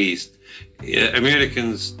Middle East.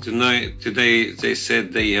 Americans today, they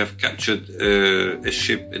said they have captured a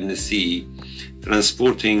ship in the sea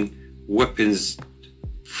transporting weapons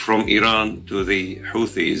from Iran to the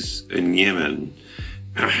Houthis in Yemen.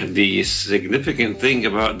 The significant thing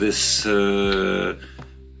about this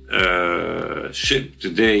ship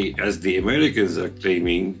today, as the Americans are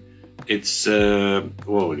claiming, it's,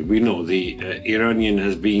 we know the Iranian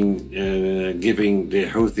has been giving the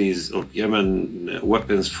Houthis of Yemen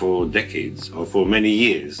weapons for decades, or for many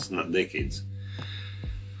years, not decades.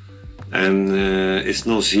 And it's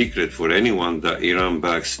no secret for anyone that Iran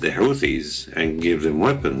backs the Houthis and gives them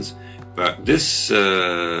weapons. But this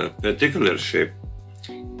particular ship,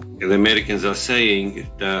 the Americans are saying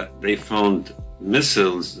that they found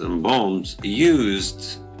missiles and bombs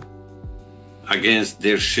used against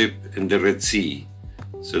their ship in the Red Sea.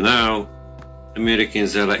 So now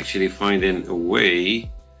Americans are actually finding a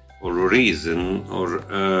way or a reason or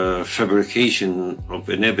fabrication of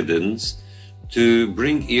an evidence to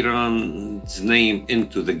bring Iran's name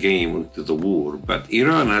into the game, into the war. But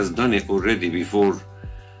Iran has done it already before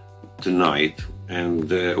tonight, and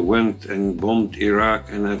went and bombed Iraq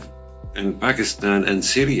and Pakistan and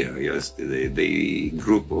Syria yesterday. The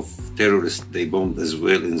group of terrorists they bombed as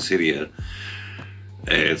well in Syria.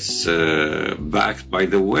 It's backed by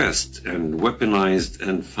the West and weaponized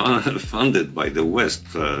and funded by the West,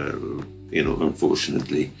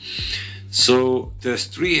 unfortunately. So there's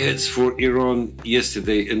 3 hits for Iran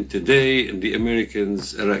yesterday and today, and the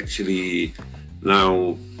Americans are actually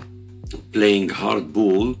now playing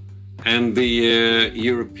hardball, and the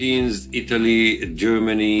Europeans, Italy,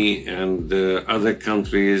 Germany, and other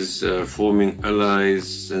countries forming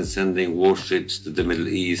allies and sending warships to the Middle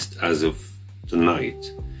East as of tonight.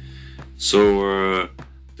 So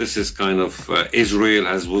this is kind of Israel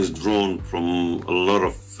has withdrawn from a lot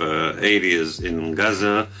of areas in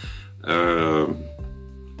Gaza.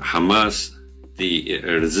 Hamas, the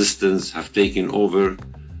resistance, have taken over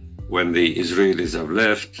when the Israelis have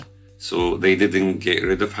left. So they didn't get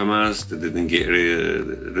rid of Hamas, they didn't get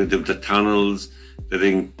rid of the tunnels, they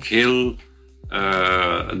didn't kill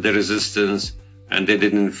the resistance, and they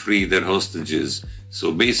didn't free their hostages.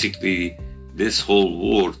 So basically, this whole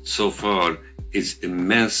war so far is a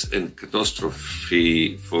mess and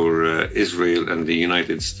catastrophe for Israel and the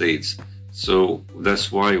United States. So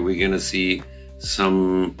that's why we're going to see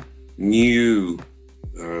some new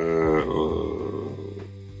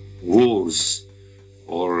wars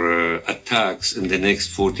or attacks in the next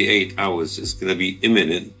 48 hours. It's going to be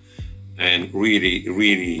imminent and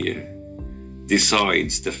really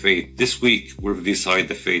decides the fate. This week will decide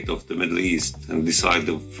the fate of the Middle East and decide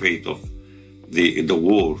the fate of the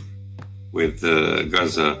war with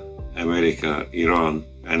Gaza, America, Iran,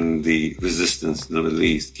 and the resistance in the Middle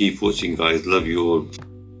East. Keep watching, guys. Love you all.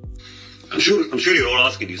 I'm sure you're all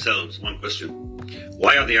asking yourselves one question.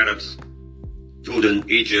 Why are the Arabs, Jordan,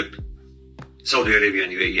 Egypt, Saudi Arabia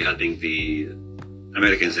and UAE helping the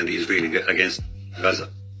Americans and the Israelis against Gaza?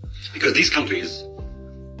 Because these countries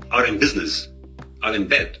are in business, are in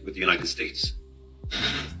bed with the United States.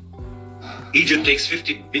 Egypt takes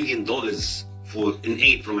 $50 billion in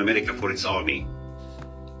aid from America for its army.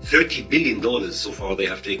 $30 billion so far they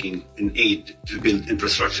have taken in aid to build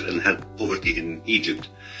infrastructure and help poverty in Egypt.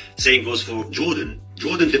 Same goes for Jordan.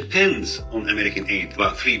 Jordan depends on American aid,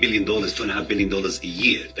 about $3 billion, $2.5 billion a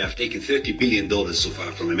year. They have taken $30 billion so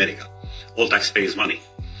far from America, all taxpayers' money.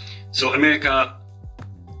 So America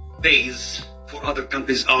pays for other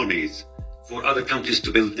countries' armies, for other countries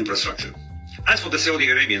to build infrastructure. As for the Saudi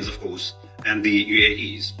Arabians, of course, and the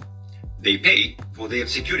UAEs, they pay for their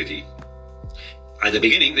security. At the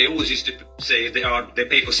beginning, they always used to say they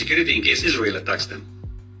pay for security in case Israel attacks them.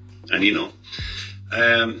 And you know,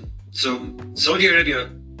 so Saudi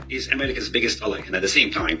Arabia is America's biggest ally, and at the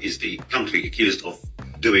same time is the country accused of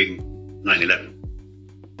doing 9/11.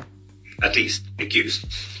 At least accused.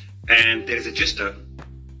 And there is just a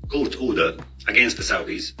court order against the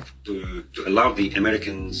Saudis to allow the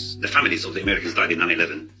Americans, the families of the Americans died in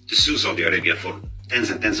 9/11, to sue Saudi Arabia for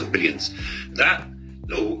tens and tens of billions.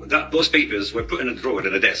 Those papers were put in a drawer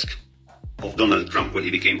in a desk of Donald Trump when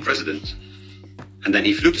he became president. And then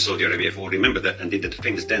he flew to Saudi Arabia, for remember that, and did the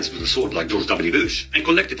famous dance with the sword like George W. Bush, and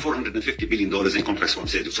collected $450 billion in contracts from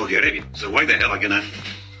Saudi Arabia. So why the hell are gonna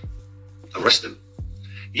arrest them?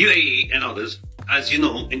 UAE and others, as you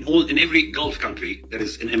know, in every Gulf country, there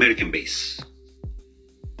is an American base.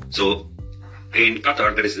 So in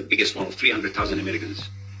Qatar, there is the biggest one of 300,000 Americans.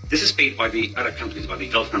 This is paid by the Arab countries, by the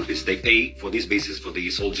Gulf countries. They pay for these bases, for the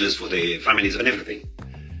soldiers, for the families and everything.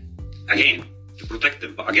 Again, to protect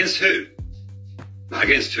them. But against who?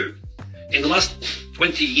 Against who? In the last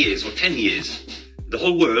 20 years or 10 years, the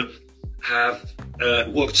whole world have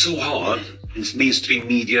worked so hard in mainstream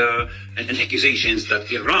media and accusations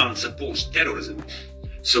that Iran supports terrorism.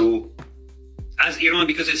 So, as Iran,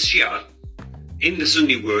 because it's Shia, in the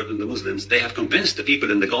Sunni world and the Muslims, they have convinced the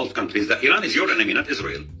people in the Gulf countries that Iran is your enemy, not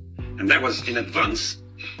Israel. And that was in advance,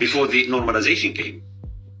 before the normalization came.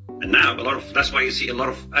 And now, that's why you see a lot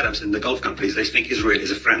of Arabs in the Gulf countries, they think Israel is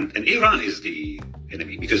a friend, and Iran is the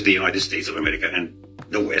enemy, because the United States of America and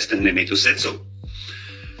the West and the NATO said so.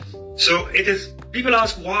 So it is, people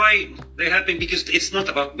ask why they're helping, because it's not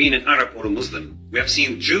about being an Arab or a Muslim. We have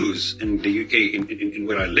seen Jews in the UK, in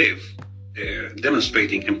where I live,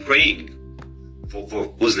 demonstrating and praying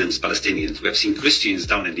for Muslims, Palestinians. We have seen Christians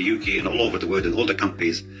down in the UK and all over the world, in all the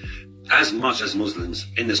countries, as much as Muslims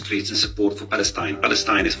in the streets in support for Palestine.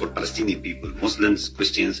 Palestine is for Palestinian people, Muslims,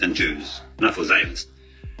 Christians, and Jews, not for Zionists.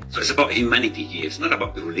 So it's about humanity here. It's not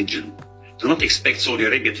about the religion. Do not expect Saudi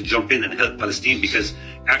Arabia to jump in and help Palestine because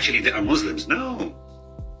actually they are Muslims. No,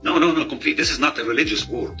 complete. This is not a religious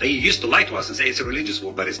war. They used to lie to us and say it's a religious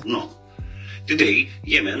war, but it's not. Today,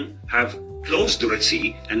 Yemen have closed the Red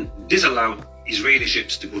Sea and disallowed Israeli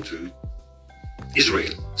ships to go to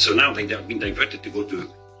Israel. So now they have been diverted to go to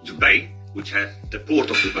Dubai, the port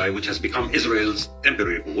of Dubai, which has become Israel's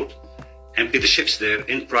temporary port. Empty the ships there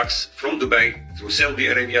in trucks from Dubai, through Saudi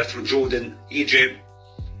Arabia, through Jordan, Egypt,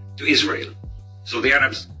 to Israel. So the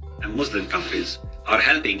Arabs and Muslim countries are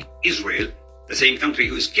helping Israel, the same country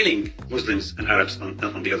who is killing Muslims and Arabs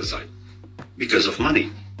on the other side, because of money,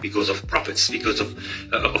 because of profits, because of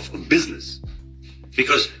business,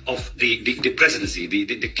 because of the presidency,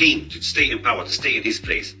 the king to stay in power, to stay in his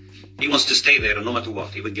place. He wants to stay there, and no matter what,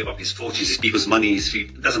 he would give up his fortunes, his people's money,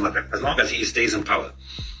 it doesn't matter, as long as he stays in power.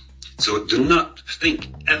 So do not think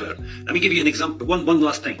ever. Let me give you an example, one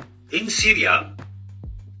last thing. In Syria,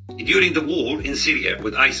 during the war in Syria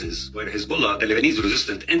with ISIS, where Hezbollah, the Lebanese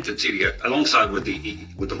resistance, entered Syria alongside with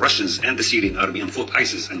the Russians and the Syrian army and fought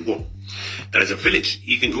ISIS and won. There is a village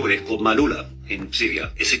you can go there called Malula in Syria.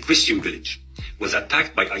 It's a Christian village. Was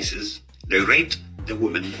attacked by ISIS. They raped the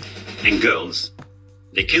women and girls.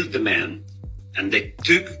 They killed the man, and they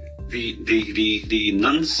took the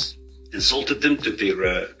nuns, insulted them, took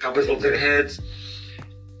their covers off their heads.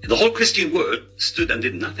 The whole Christian world stood and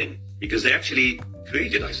did nothing because they actually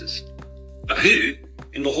created ISIS. But who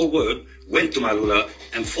in the whole world went to Malula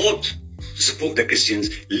and fought to support the Christians,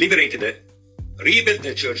 liberated it, rebuilt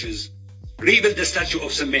their churches, rebuilt the statue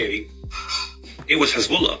of St. Mary? It was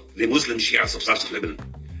Hezbollah, the Muslim Shias of South Lebanon,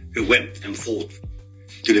 who went and fought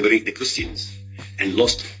to liberate the Christians and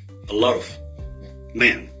lost a lot of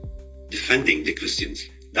men defending the Christians.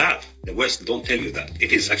 That, the West don't tell you that.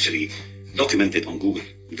 It is actually documented on Google.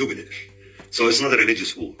 Google it. So it's not a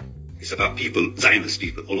religious war. It's about people, Zionist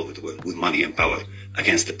people all over the world with money and power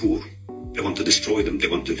against the poor. They want to destroy them.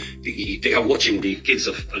 They are watching the kids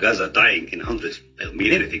of Gaza dying in hundreds. They don't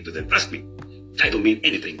mean anything to them. Trust me. I don't mean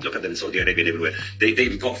anything. Look at them in Saudi Arabia and everywhere.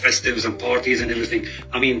 They've got festivities and parties and everything.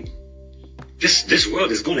 I mean, this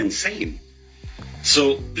world is gone insane.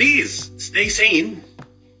 So please stay sane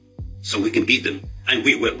so we can beat them. And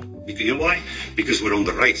we will. Because you know why? Because we're on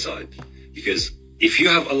the right side. Because if you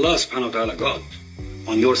have Allah subhanahu wa ta'ala, God,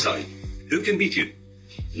 on your side, who can beat you?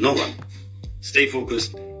 No one. Stay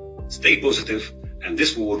focused, stay positive, and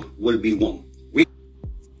this war will be won.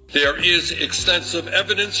 There is extensive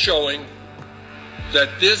evidence showing that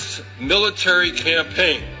this military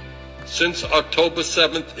campaign since October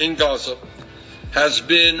 7th in Gaza has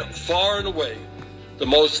been far and away the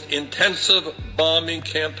most intensive bombing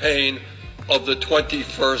campaign of the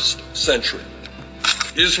 21st century.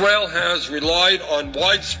 Israel has relied on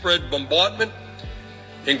widespread bombardment,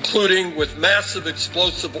 including with massive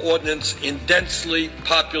explosive ordnance in densely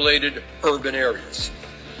populated urban areas.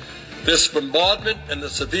 This bombardment and the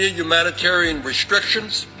severe humanitarian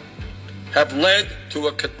restrictions have led to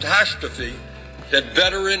a catastrophe that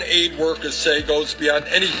veteran aid workers say goes beyond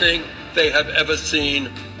anything they have ever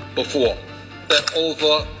seen before. That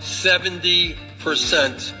over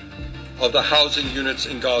 70% of the housing units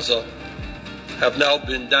in Gaza have now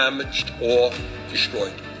been damaged or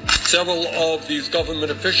destroyed. Several of these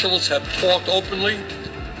government officials have talked openly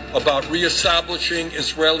about reestablishing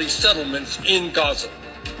Israeli settlements in Gaza.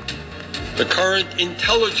 The current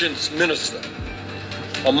intelligence minister,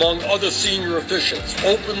 among other senior officials,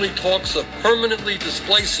 openly talks of permanently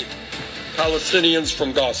displacing Palestinians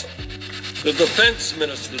from Gaza. The defense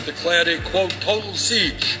minister declared a, quote, total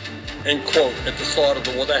siege, end quote, at the start of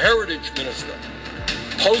the war. The heritage minister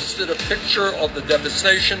posted a picture of the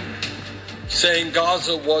devastation, saying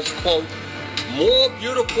Gaza was, quote, more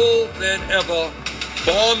beautiful than ever,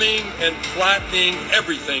 bombing and flattening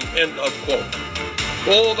everything, end of quote.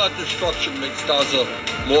 All that destruction makes Gaza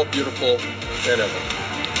more beautiful than ever.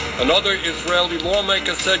 Another Israeli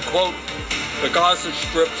lawmaker said, quote, the Gaza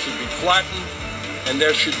Strip should be flattened and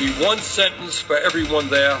there should be one sentence for everyone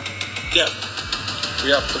there, death.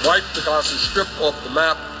 We have to wipe the Gaza Strip off the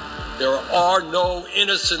map. There are no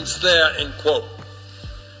innocents there, end quote.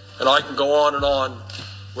 And I can go on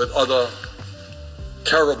with other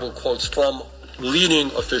terrible quotes from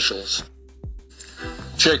leading officials.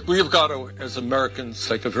 Jake, we have got to, as Americans,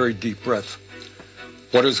 take a very deep breath.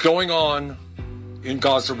 What is going on in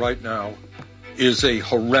Gaza right now is a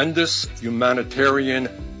horrendous humanitarian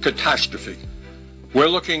catastrophe. We're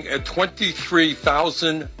looking at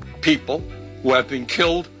 23,000 people who have been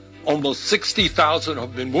killed, almost 60,000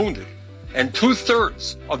 have been wounded, and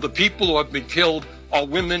 2/3 of the people who have been killed are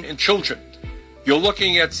women and children. You're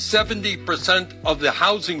looking at 70% of the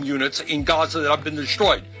housing units in Gaza that have been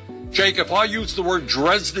destroyed. Jake, if I use the word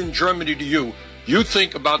Dresden, Germany to you, you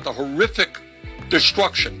think about the horrific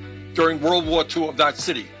destruction during World War II of that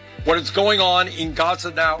city. What is going on in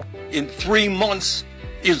Gaza now in 3 months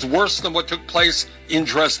is worse than what took place in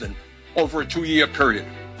Dresden over a 2-year period.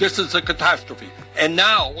 This is a catastrophe. And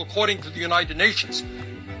now, according to the United Nations,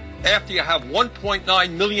 after you have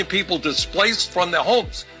 1.9 million people displaced from their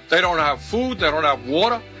homes, they don't have food, they don't have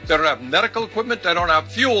water, they don't have medical equipment, they don't have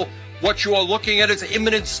fuel. What you are looking at is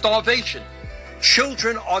imminent starvation.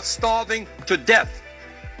 Children are starving to death.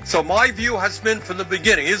 So my view has been from the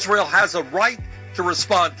beginning, Israel has a right to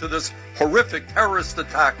respond to this horrific terrorist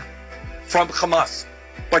attack from Hamas.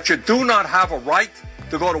 But you do not have a right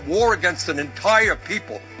to go to war against an entire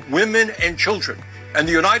people, women and children. And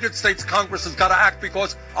the United States Congress has got to act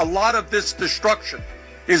because a lot of this destruction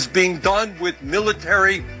is being done with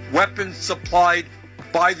military weapons supplied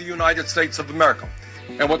by the United States of America.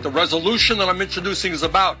 And what the resolution that I'm introducing is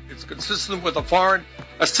about, it's consistent with the Foreign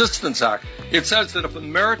Assistance Act. It says that if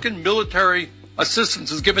American military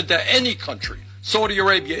assistance is given to any country, Saudi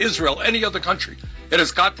Arabia, Israel, any other country, it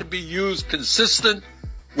has got to be used consistent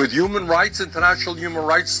with human rights, international human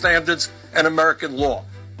rights standards, and American law.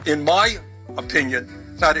 In my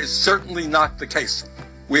opinion, that is certainly not the case.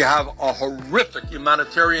 We have a horrific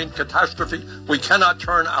humanitarian catastrophe. We cannot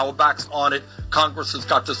turn our backs on it. Congress has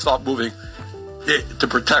got to start moving to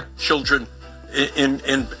protect children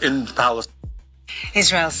in Palestine.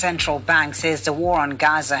 Israel's central bank says the war on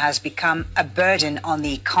Gaza has become a burden on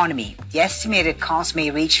the economy. The estimated cost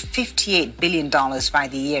may reach $58 billion by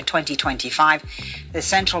the year 2025. The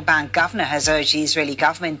central bank governor has urged the Israeli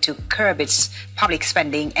government to curb its public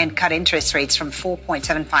spending and cut interest rates from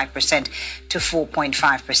 4.75% to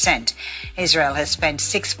 4.5%. Israel has spent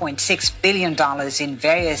 $6.6 billion in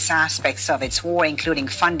various aspects of its war, including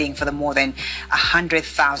funding for the more than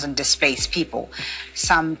 100,000 displaced people.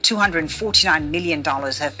 Some $249 million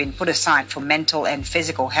have been put aside for mental and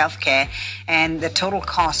physical health care, and the total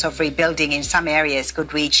cost of rebuilding in some areas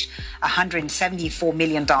could reach $174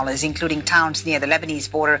 million, including towns near the Lebanese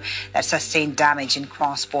border that sustained damage in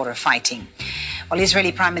cross-border fighting. Well,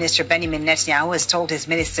 Israeli Prime Minister Benjamin Netanyahu has told his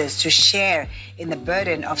ministers to share in the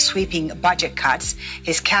burden of sweeping budget cuts.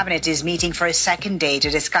 His cabinet is meeting for a second day to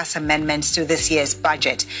discuss amendments to this year's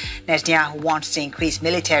budget. Netanyahu wants to increase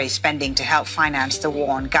military spending to help finance the war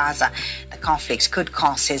on Gaza. The conflict could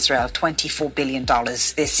cost Israel $24 billion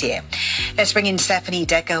this year. Let's bring in Stephanie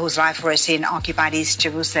Decker, who's live for us in occupied East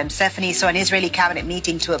Jerusalem. Stephanie, so an Israeli cabinet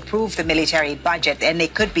meeting to approve the military budget, and there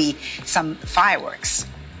could be some fireworks.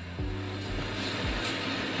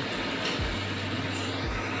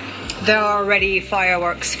 There are already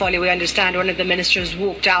fireworks, Folly. We understand one of the ministers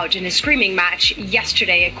walked out in a screaming match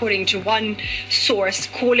yesterday, according to one source,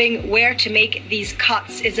 calling where to make these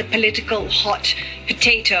cuts is a political hot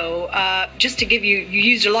potato. Just to give you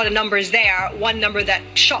used a lot of numbers there. One number that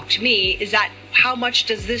shocked me is that how much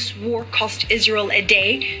does this war cost Israel a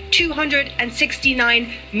day?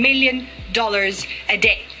 $269 million a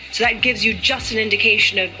day. So that gives you just an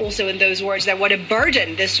indication of, also in those words, that what a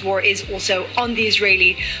burden this war is also on the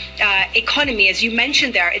Israeli economy. As you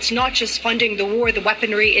mentioned there, it's not just funding the war, the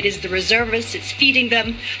weaponry, it is the reservists, it's feeding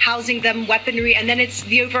them, housing them, weaponry, and then it's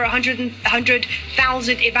the over 100,000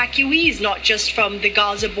 evacuees, not just from the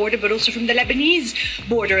Gaza border, but also from the Lebanese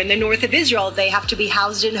border in the north of Israel. They have to be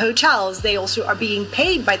housed in hotels. They also are being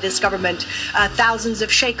paid by this government thousands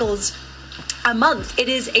of shekels a month. It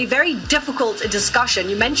is a very difficult discussion.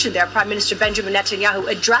 You mentioned there, Prime Minister Benjamin Netanyahu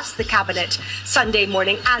addressed the cabinet Sunday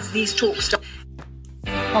morning as these talks started.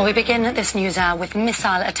 Well, we begin this news hour with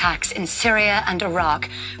missile attacks in Syria and Iraq,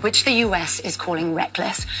 which the US is calling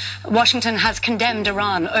reckless. Washington has condemned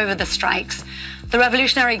Iran over the strikes. The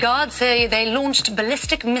Revolutionary Guard say they launched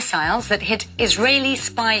ballistic missiles that hit Israeli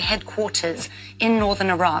spy headquarters in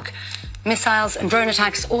northern Iraq. Missiles and drone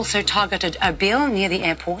attacks also targeted Erbil near the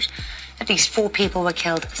airport. At least 4 people were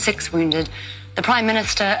killed, 6 wounded. The Prime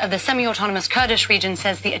Minister of the semi-autonomous Kurdish region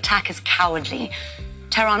says the attack is cowardly.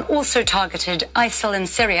 Tehran also targeted ISIL in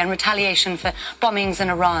Syria in retaliation for bombings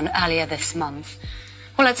in Iran earlier this month.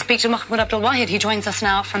 Well, let's speak to Mahmoud Abdul-Wahid. He joins us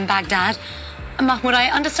now from Baghdad. Mahmoud,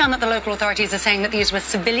 I understand that the local authorities are saying that these were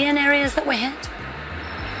civilian areas that were hit?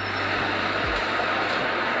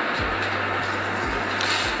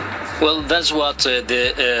 Well, that's what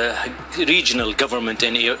the regional government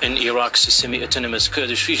in Iraq's semi-autonomous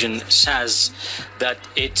Kurdish region says, that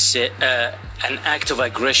it's an act of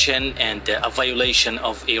aggression and a violation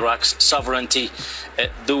of Iraq's sovereignty.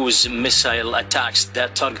 Those missile attacks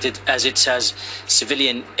that targeted, as it says,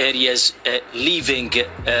 civilian areas, leaving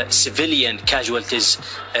civilian casualties,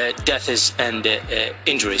 deaths and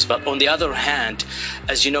injuries. But on the other hand,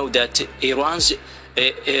 as you know, that Iran's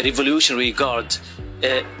Revolutionary Guard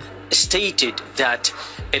stated that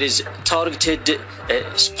it is targeted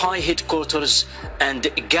spy headquarters and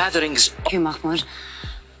gatherings. Thank you, Mahmoud.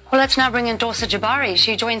 Well, let's now bring in Dorsa Jabari.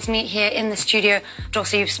 She joins me here in the studio.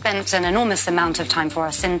 Dorsa, you've spent an enormous amount of time for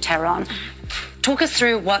us in Tehran. Talk us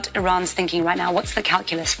through what Iran's thinking right now. What's the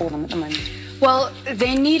calculus for them at the moment? Well,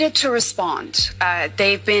 they needed to respond.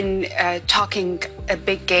 They've been talking a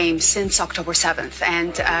big game since October 7th.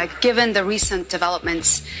 And given the recent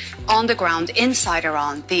developments on the ground inside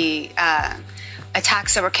Iran, the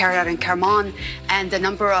attacks that were carried out in Kerman and the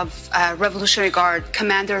number of Revolutionary Guard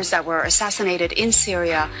commanders that were assassinated in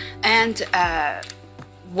Syria, and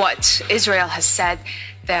what Israel has said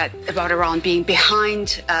that about Iran being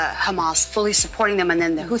behind Hamas, fully supporting them, and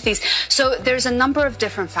then the Houthis. So there's a number of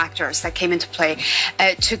different factors that came into play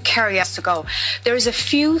to carry us to go. There's a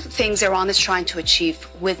few things Iran is trying to achieve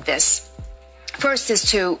with this. First is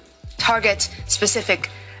to target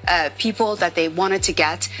specific people that they wanted to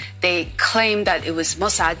get. They claim that it was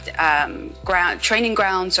Mossad training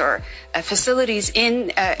grounds or facilities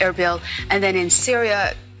in Erbil, and then in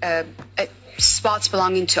Syria, spots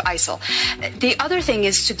belonging to ISIL. The other thing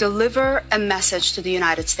is to deliver a message to the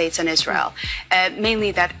United States and Israel,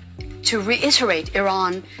 mainly that to reiterate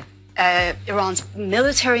Iran's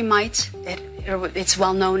military might, It's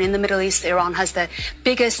well known in the Middle East, Iran has the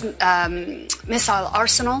biggest missile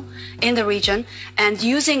arsenal in the region. And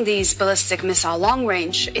using these ballistic missile long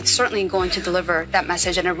range, it's certainly going to deliver that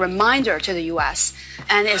message and a reminder to the US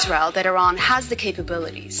and Israel that Iran has the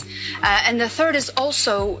capabilities. And the third is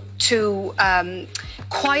also to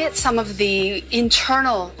quiet some of the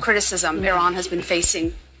internal criticism Iran has been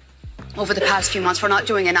facing over the past few months for not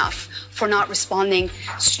doing enough, for not responding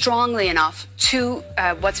strongly enough to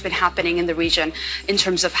what's been happening in the region in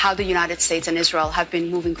terms of how the United States and Israel have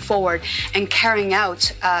been moving forward and carrying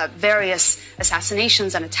out various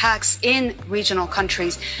assassinations and attacks in regional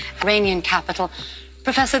countries. Iranian capital.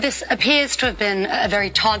 Professor, this appears to have been a very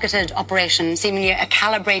targeted operation, seemingly a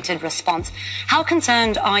calibrated response. How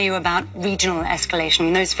concerned are you about regional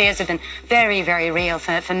escalation? Those fears have been very, very real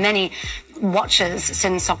for many watchers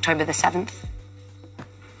since October the 7th.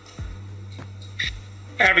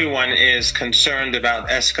 Everyone is concerned about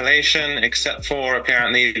escalation, except for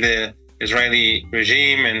apparently the Israeli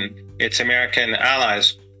regime and its American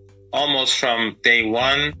allies, almost from day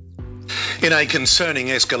one. In a concerning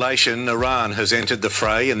escalation, Iran has entered the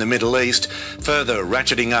fray in the Middle East, further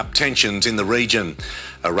ratcheting up tensions in the region.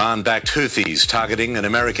 Iran-backed Houthis targeting an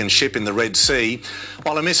American ship in the Red Sea,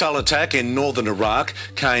 while a missile attack in northern Iraq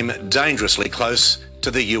came dangerously close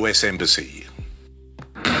to the US Embassy.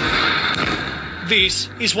 This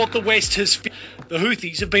is what the West has feared. The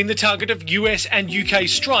Houthis have been the target of US and UK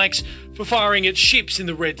strikes for firing at ships in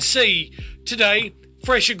the Red Sea. Today,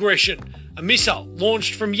 fresh aggression. A missile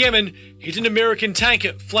launched from Yemen hit an American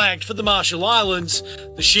tanker flagged for the Marshall Islands.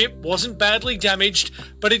 The ship wasn't badly damaged,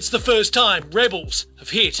 but it's the first time rebels have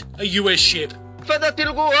hit a US ship. With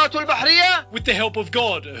the help of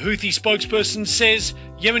God, a Houthi spokesperson says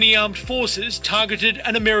Yemeni armed forces targeted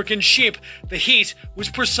an American ship. The hit was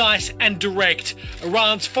precise and direct.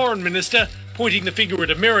 Iran's foreign minister pointing the finger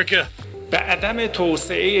at America. The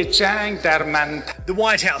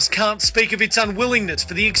White House can't speak of its unwillingness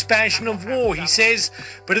for the expansion of war, he says,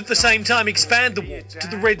 but at the same time expand the war to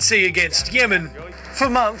the Red Sea against Yemen. For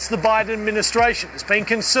months, the Biden administration has been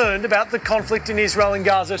concerned about the conflict in Israel and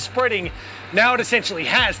Gaza spreading. Now it essentially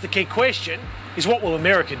has. The key question is, what will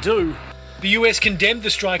America do? The US condemned the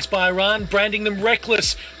strikes by Iran, branding them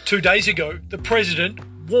reckless. 2 days ago, the president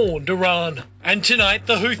warned Iran. And tonight,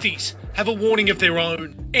 the Houthis have a warning of their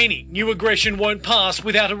own. Any new aggression won't pass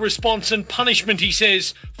without a response and punishment, he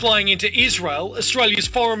says. Flying into Israel, Australia's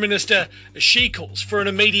Foreign Minister, she calls for an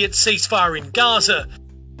immediate ceasefire in Gaza.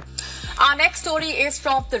 Our next story is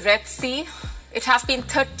from the Red Sea. It has been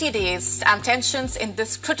 30 days and tensions in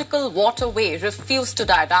this critical waterway refuse to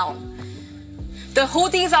die down. The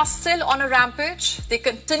Houthis are still on a rampage. They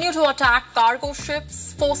continue to attack cargo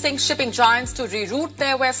ships, forcing shipping giants to reroute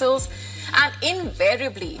their vessels and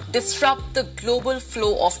invariably disrupt the global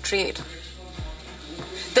flow of trade.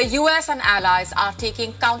 The US and allies are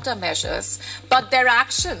taking countermeasures, but their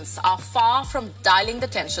actions are far from dialing the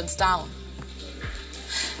tensions down.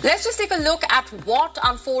 Let's just take a look at what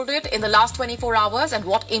unfolded in the last 24 hours and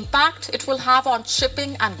what impact it will have on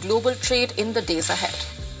shipping and global trade in the days ahead.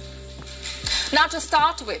 Now, to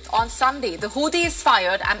start with, on Sunday, the Houthis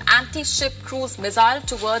fired an anti-ship cruise missile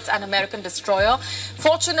towards an American destroyer.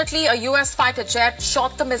 Fortunately, a US fighter jet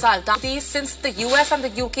shot the missile down since the US and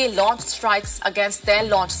the UK launched strikes against their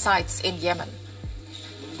launch sites in Yemen.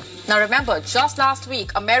 Now, remember, just last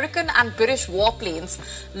week, American and British warplanes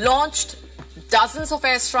launched dozens of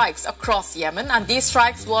airstrikes across Yemen, and these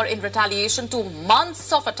strikes were in retaliation to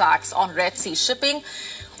months of attacks on Red Sea shipping.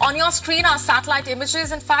 On your screen are satellite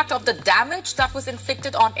images, in fact, of the damage that was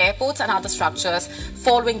inflicted on airports and other structures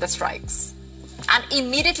following the strikes. And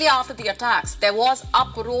immediately after the attacks, there was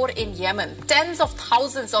uproar in Yemen. Tens of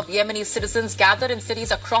thousands of Yemeni citizens gathered in cities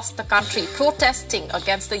across the country protesting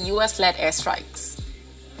against the US-led airstrikes.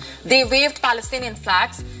 They waved Palestinian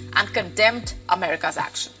flags and condemned America's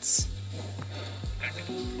actions.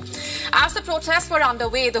 As the protests were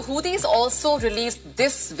underway, the Houthis also released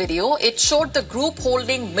this video. It showed the group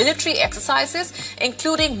holding military exercises,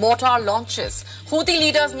 including mortar launches. Houthi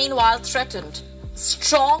leaders, meanwhile, threatened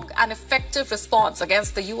strong and effective response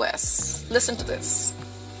against the US. Listen to this.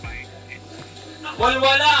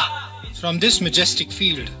 From this majestic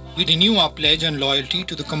field, we renew our pledge and loyalty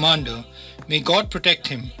to the commander. May God protect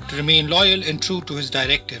him to remain loyal and true to his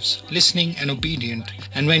directives, listening and obedient.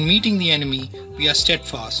 And when meeting the enemy, we are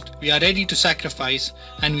steadfast. We are ready to sacrifice,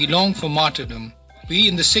 and we long for martyrdom. We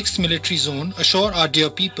in the 6th Military Zone assure our dear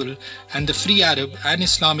people and the free Arab and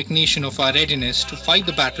Islamic nation of our readiness to fight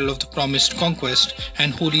the battle of the promised conquest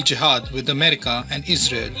and holy jihad with America and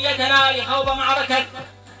Israel.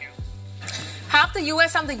 Have the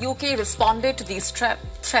US and the UK responded to these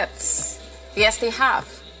threats? Yes, they have.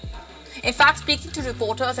 In fact, speaking to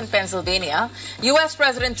reporters in Pennsylvania, US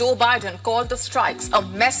President Joe Biden called the strikes a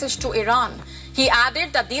message to Iran. He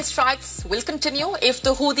added that these strikes will continue if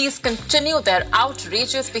the Houthis continue their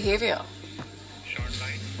outrageous behavior.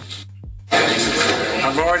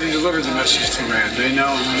 I've already delivered the message to Iran. They know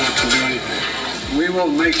we're not to do anything. We will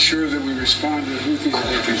make sure that we respond to the Houthis if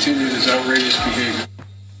they continue this outrageous behavior.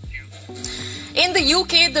 In the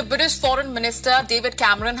UK, the British Foreign Minister David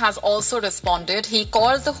Cameron has also responded. He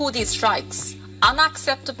called the Houthi strikes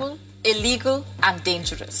unacceptable, illegal and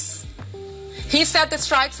dangerous. He said the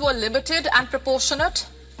strikes were limited and proportionate,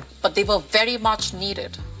 but they were very much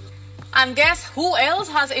needed. And guess who else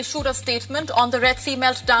has issued a statement on the Red Sea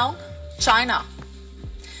meltdown? China.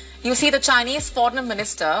 You see, the Chinese foreign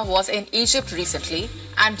minister was in Egypt recently,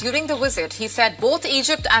 and during the visit, he said both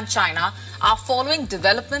Egypt and China are following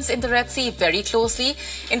developments in the Red Sea very closely.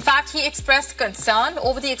 In fact, he expressed concern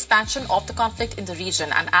over the expansion of the conflict in the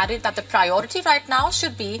region and added that the priority right now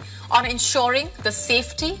should be on ensuring the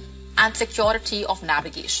safety and security of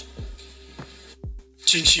navigation.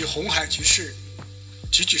 The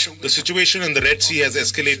situation in the Red Sea has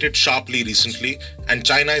escalated sharply recently, and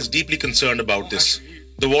China is deeply concerned about this.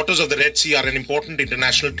 The waters of the Red Sea are an important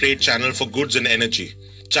international trade channel for goods and energy.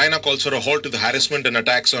 China calls for a halt to the harassment and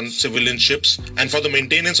attacks on civilian ships and for the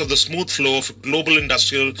maintenance of the smooth flow of global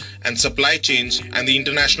industrial and supply chains and the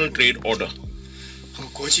international trade order.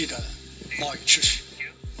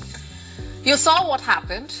 You saw what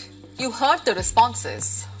happened. You heard the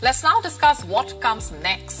responses. Let's now discuss what comes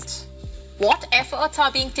next. What efforts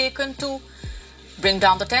are being taken to bring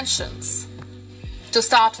down the tensions? To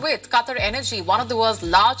start with, Qatar Energy, one of the world's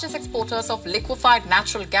largest exporters of liquefied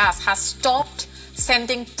natural gas, has stopped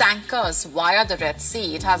sending tankers via the Red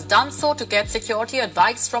Sea. It has done so to get security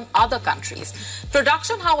advice from other countries.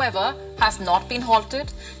 Production, however, has not been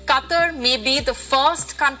halted. Qatar may be the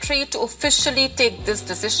first country to officially take this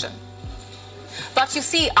decision. But you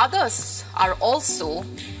see, others are also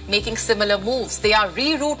making similar moves. They are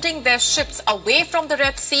rerouting their ships away from the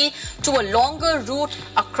Red Sea to a longer route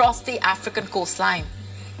across the African coastline.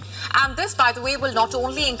 And this, by the way, will not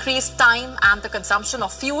only increase time and the consumption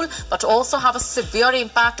of fuel, but also have a severe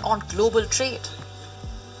impact on global trade.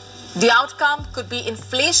 The outcome could be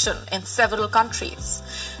inflation in several countries.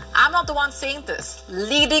 I'm not the one saying this.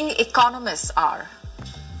 Leading economists are.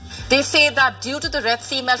 They say that due to the Red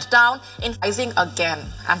Sea meltdown, inflation is rising again,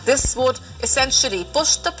 and this would essentially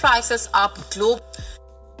push the prices up globally.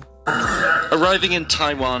 Arriving in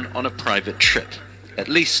Taiwan on a private trip. At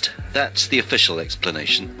least, that's the official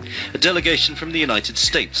explanation. A delegation from the United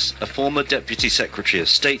States, a former Deputy Secretary of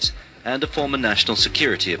State, and a former National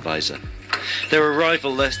Security Advisor. Their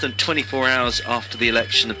arrival less than 24 hours after the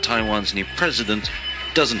election of Taiwan's new president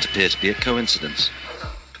doesn't appear to be a coincidence.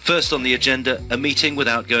 First on the agenda, a meeting with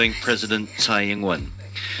outgoing President Tsai Ing-wen.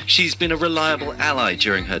 She's been a reliable ally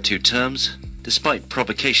during her 2 terms, despite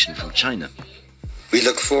provocation from China. We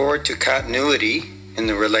look forward to continuity in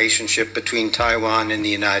the relationship between Taiwan and the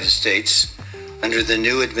United States under the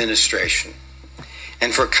new administration,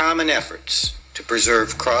 and for common efforts to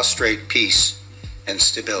preserve cross-strait peace and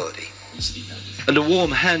stability. And a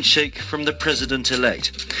warm handshake from the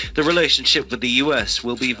president-elect. The relationship with the US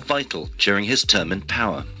will be vital during his term in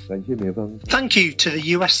power. Thank you to the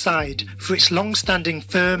US side for its long-standing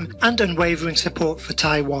firm and unwavering support for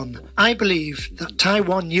Taiwan. I believe that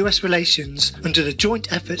Taiwan-US relations, under the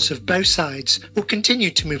joint efforts of both sides, will continue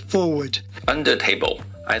to move forward. On the table,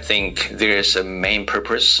 I think there is a main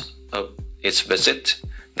purpose of its visit,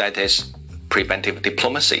 that is preventive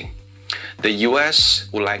diplomacy. The US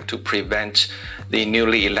would like to prevent the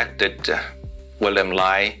newly elected William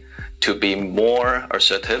Lai to be more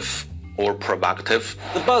assertive or provocative.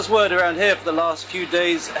 The buzzword around here for the last few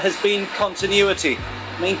days has been continuity,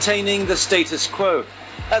 maintaining the status quo.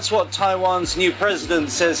 That's what Taiwan's new president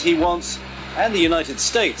says he wants, and the United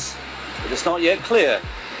States. But it's not yet clear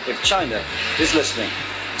if China is listening.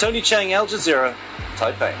 Tony Cheng, Al Jazeera,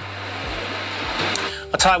 Taipei.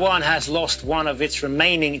 Taiwan has lost one of its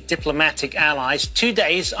remaining diplomatic allies 2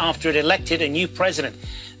 days after it elected a new president.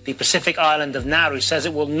 The Pacific island of Nauru says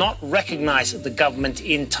it will not recognize the government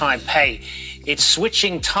in Taipei. It's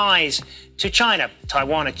switching ties to China.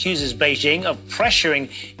 Taiwan accuses Beijing of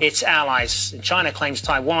pressuring its allies. China claims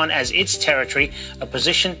Taiwan as its territory, a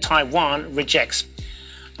position Taiwan rejects.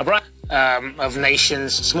 Of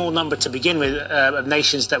nations, small number to begin with, of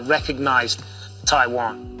nations that recognized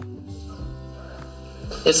Taiwan.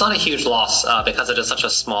 It's not a huge loss because it is such a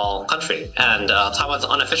small country, and Taiwan's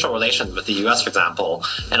unofficial relations with the US, for example,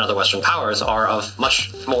 and other Western powers are of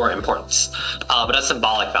much more importance. But that's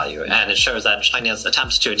symbolic value, and it shows that China's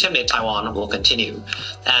attempts to intimidate Taiwan will continue.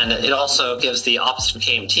 And it also gives the opposite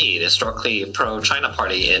KMT, the historically pro-China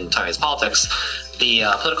party in Taiwanese politics, the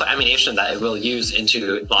political ammunition that it will use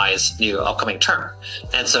into Lai's new upcoming term.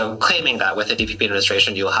 And so claiming that with the DPP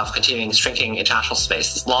administration, you'll have continuing shrinking international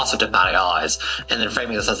space, loss of diplomatic allies, and then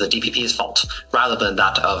framing this as the DPP's fault, rather than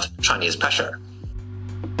that of Chinese pressure.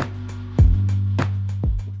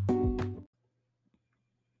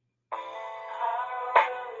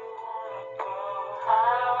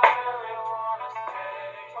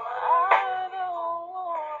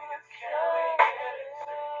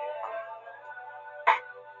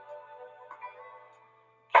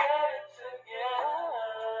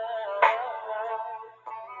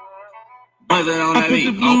 I put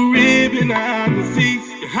the blue ribbon on the seats.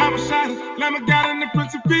 How I shot it, like my God and the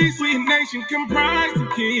Prince of Peace. We a nation comprised of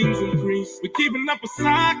kings and priests. We're keeping up a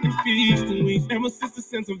sock and feast and weeks. Ever since the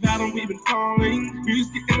sense of Adam, we've been falling. We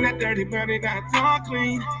used getting that dirty money, now it's all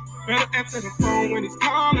clean. Better answer the phone when he's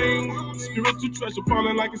calling. Spiritual treasure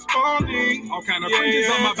falling like it's falling. All kind of fringes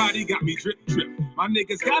on my body got me drip drip. My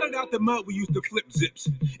niggas got it out the mud, we used to flip zips.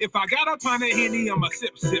 If I got up on a Henny, I'ma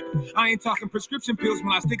sip sip. I ain't talking prescription pills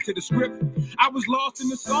when I stick to the script. I was lost in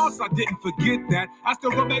the sauce, I didn't forget that. I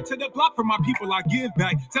still go back to the block for my people, I give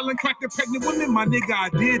back. Selling crack to pregnant women, my nigga, I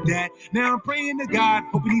did that. Now I'm praying to God,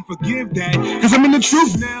 hoping he forgive that. Cause I'm in the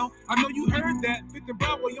truth now. I know you heard that. 5th and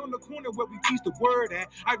Broadway on the corner where we teach the word at.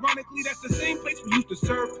 Ironically, that's the same place we used to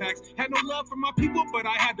serve packs. Had no love for my people, but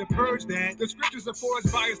I had to purge that. The scriptures are for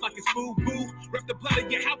us biased like it's FUBU. Rep the blood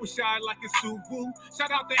of your house shy like it's Subaru.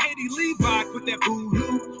 Shout out to Haiti Levi, put that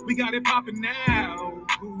voodoo. We got it popping now.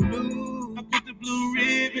 Who knew? I put the blue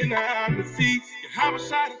ribbon on the seats. How I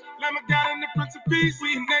shot it, like my God and the Prince of Peace.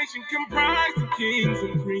 We a nation comprised of kings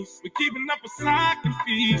and priests. We're keeping up a sock and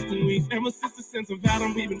feast and weeks. Ever since the sense of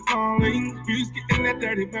Adam, we've been falling. We used getting that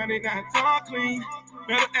dirty money, now it's all clean.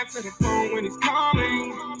 Better answer the phone when he's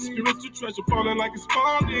calling. Spiritual treasure falling like it's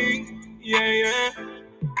falling. Yeah, yeah.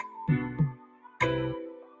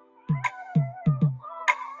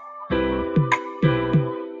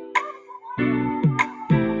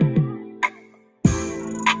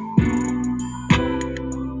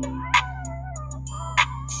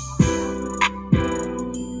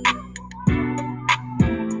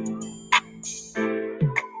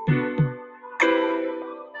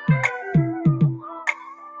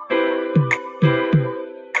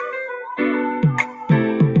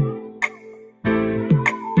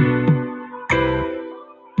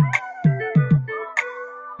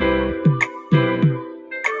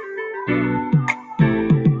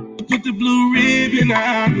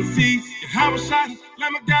 On the seats, how I shot it,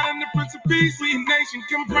 like my God and the Prince of Peace. We a nation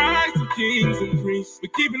comprised of kings and priests.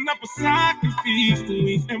 We're keeping up a sock and feast and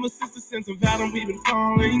weeks. Ever since the sense of Adam, we've been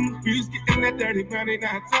falling. We used getting that dirty money,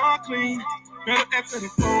 now it's all clean. Better answer the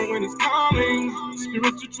phone when he's calling.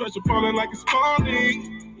 Spiritual treasure falling like it's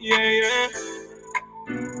falling. Yeah,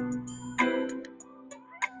 yeah.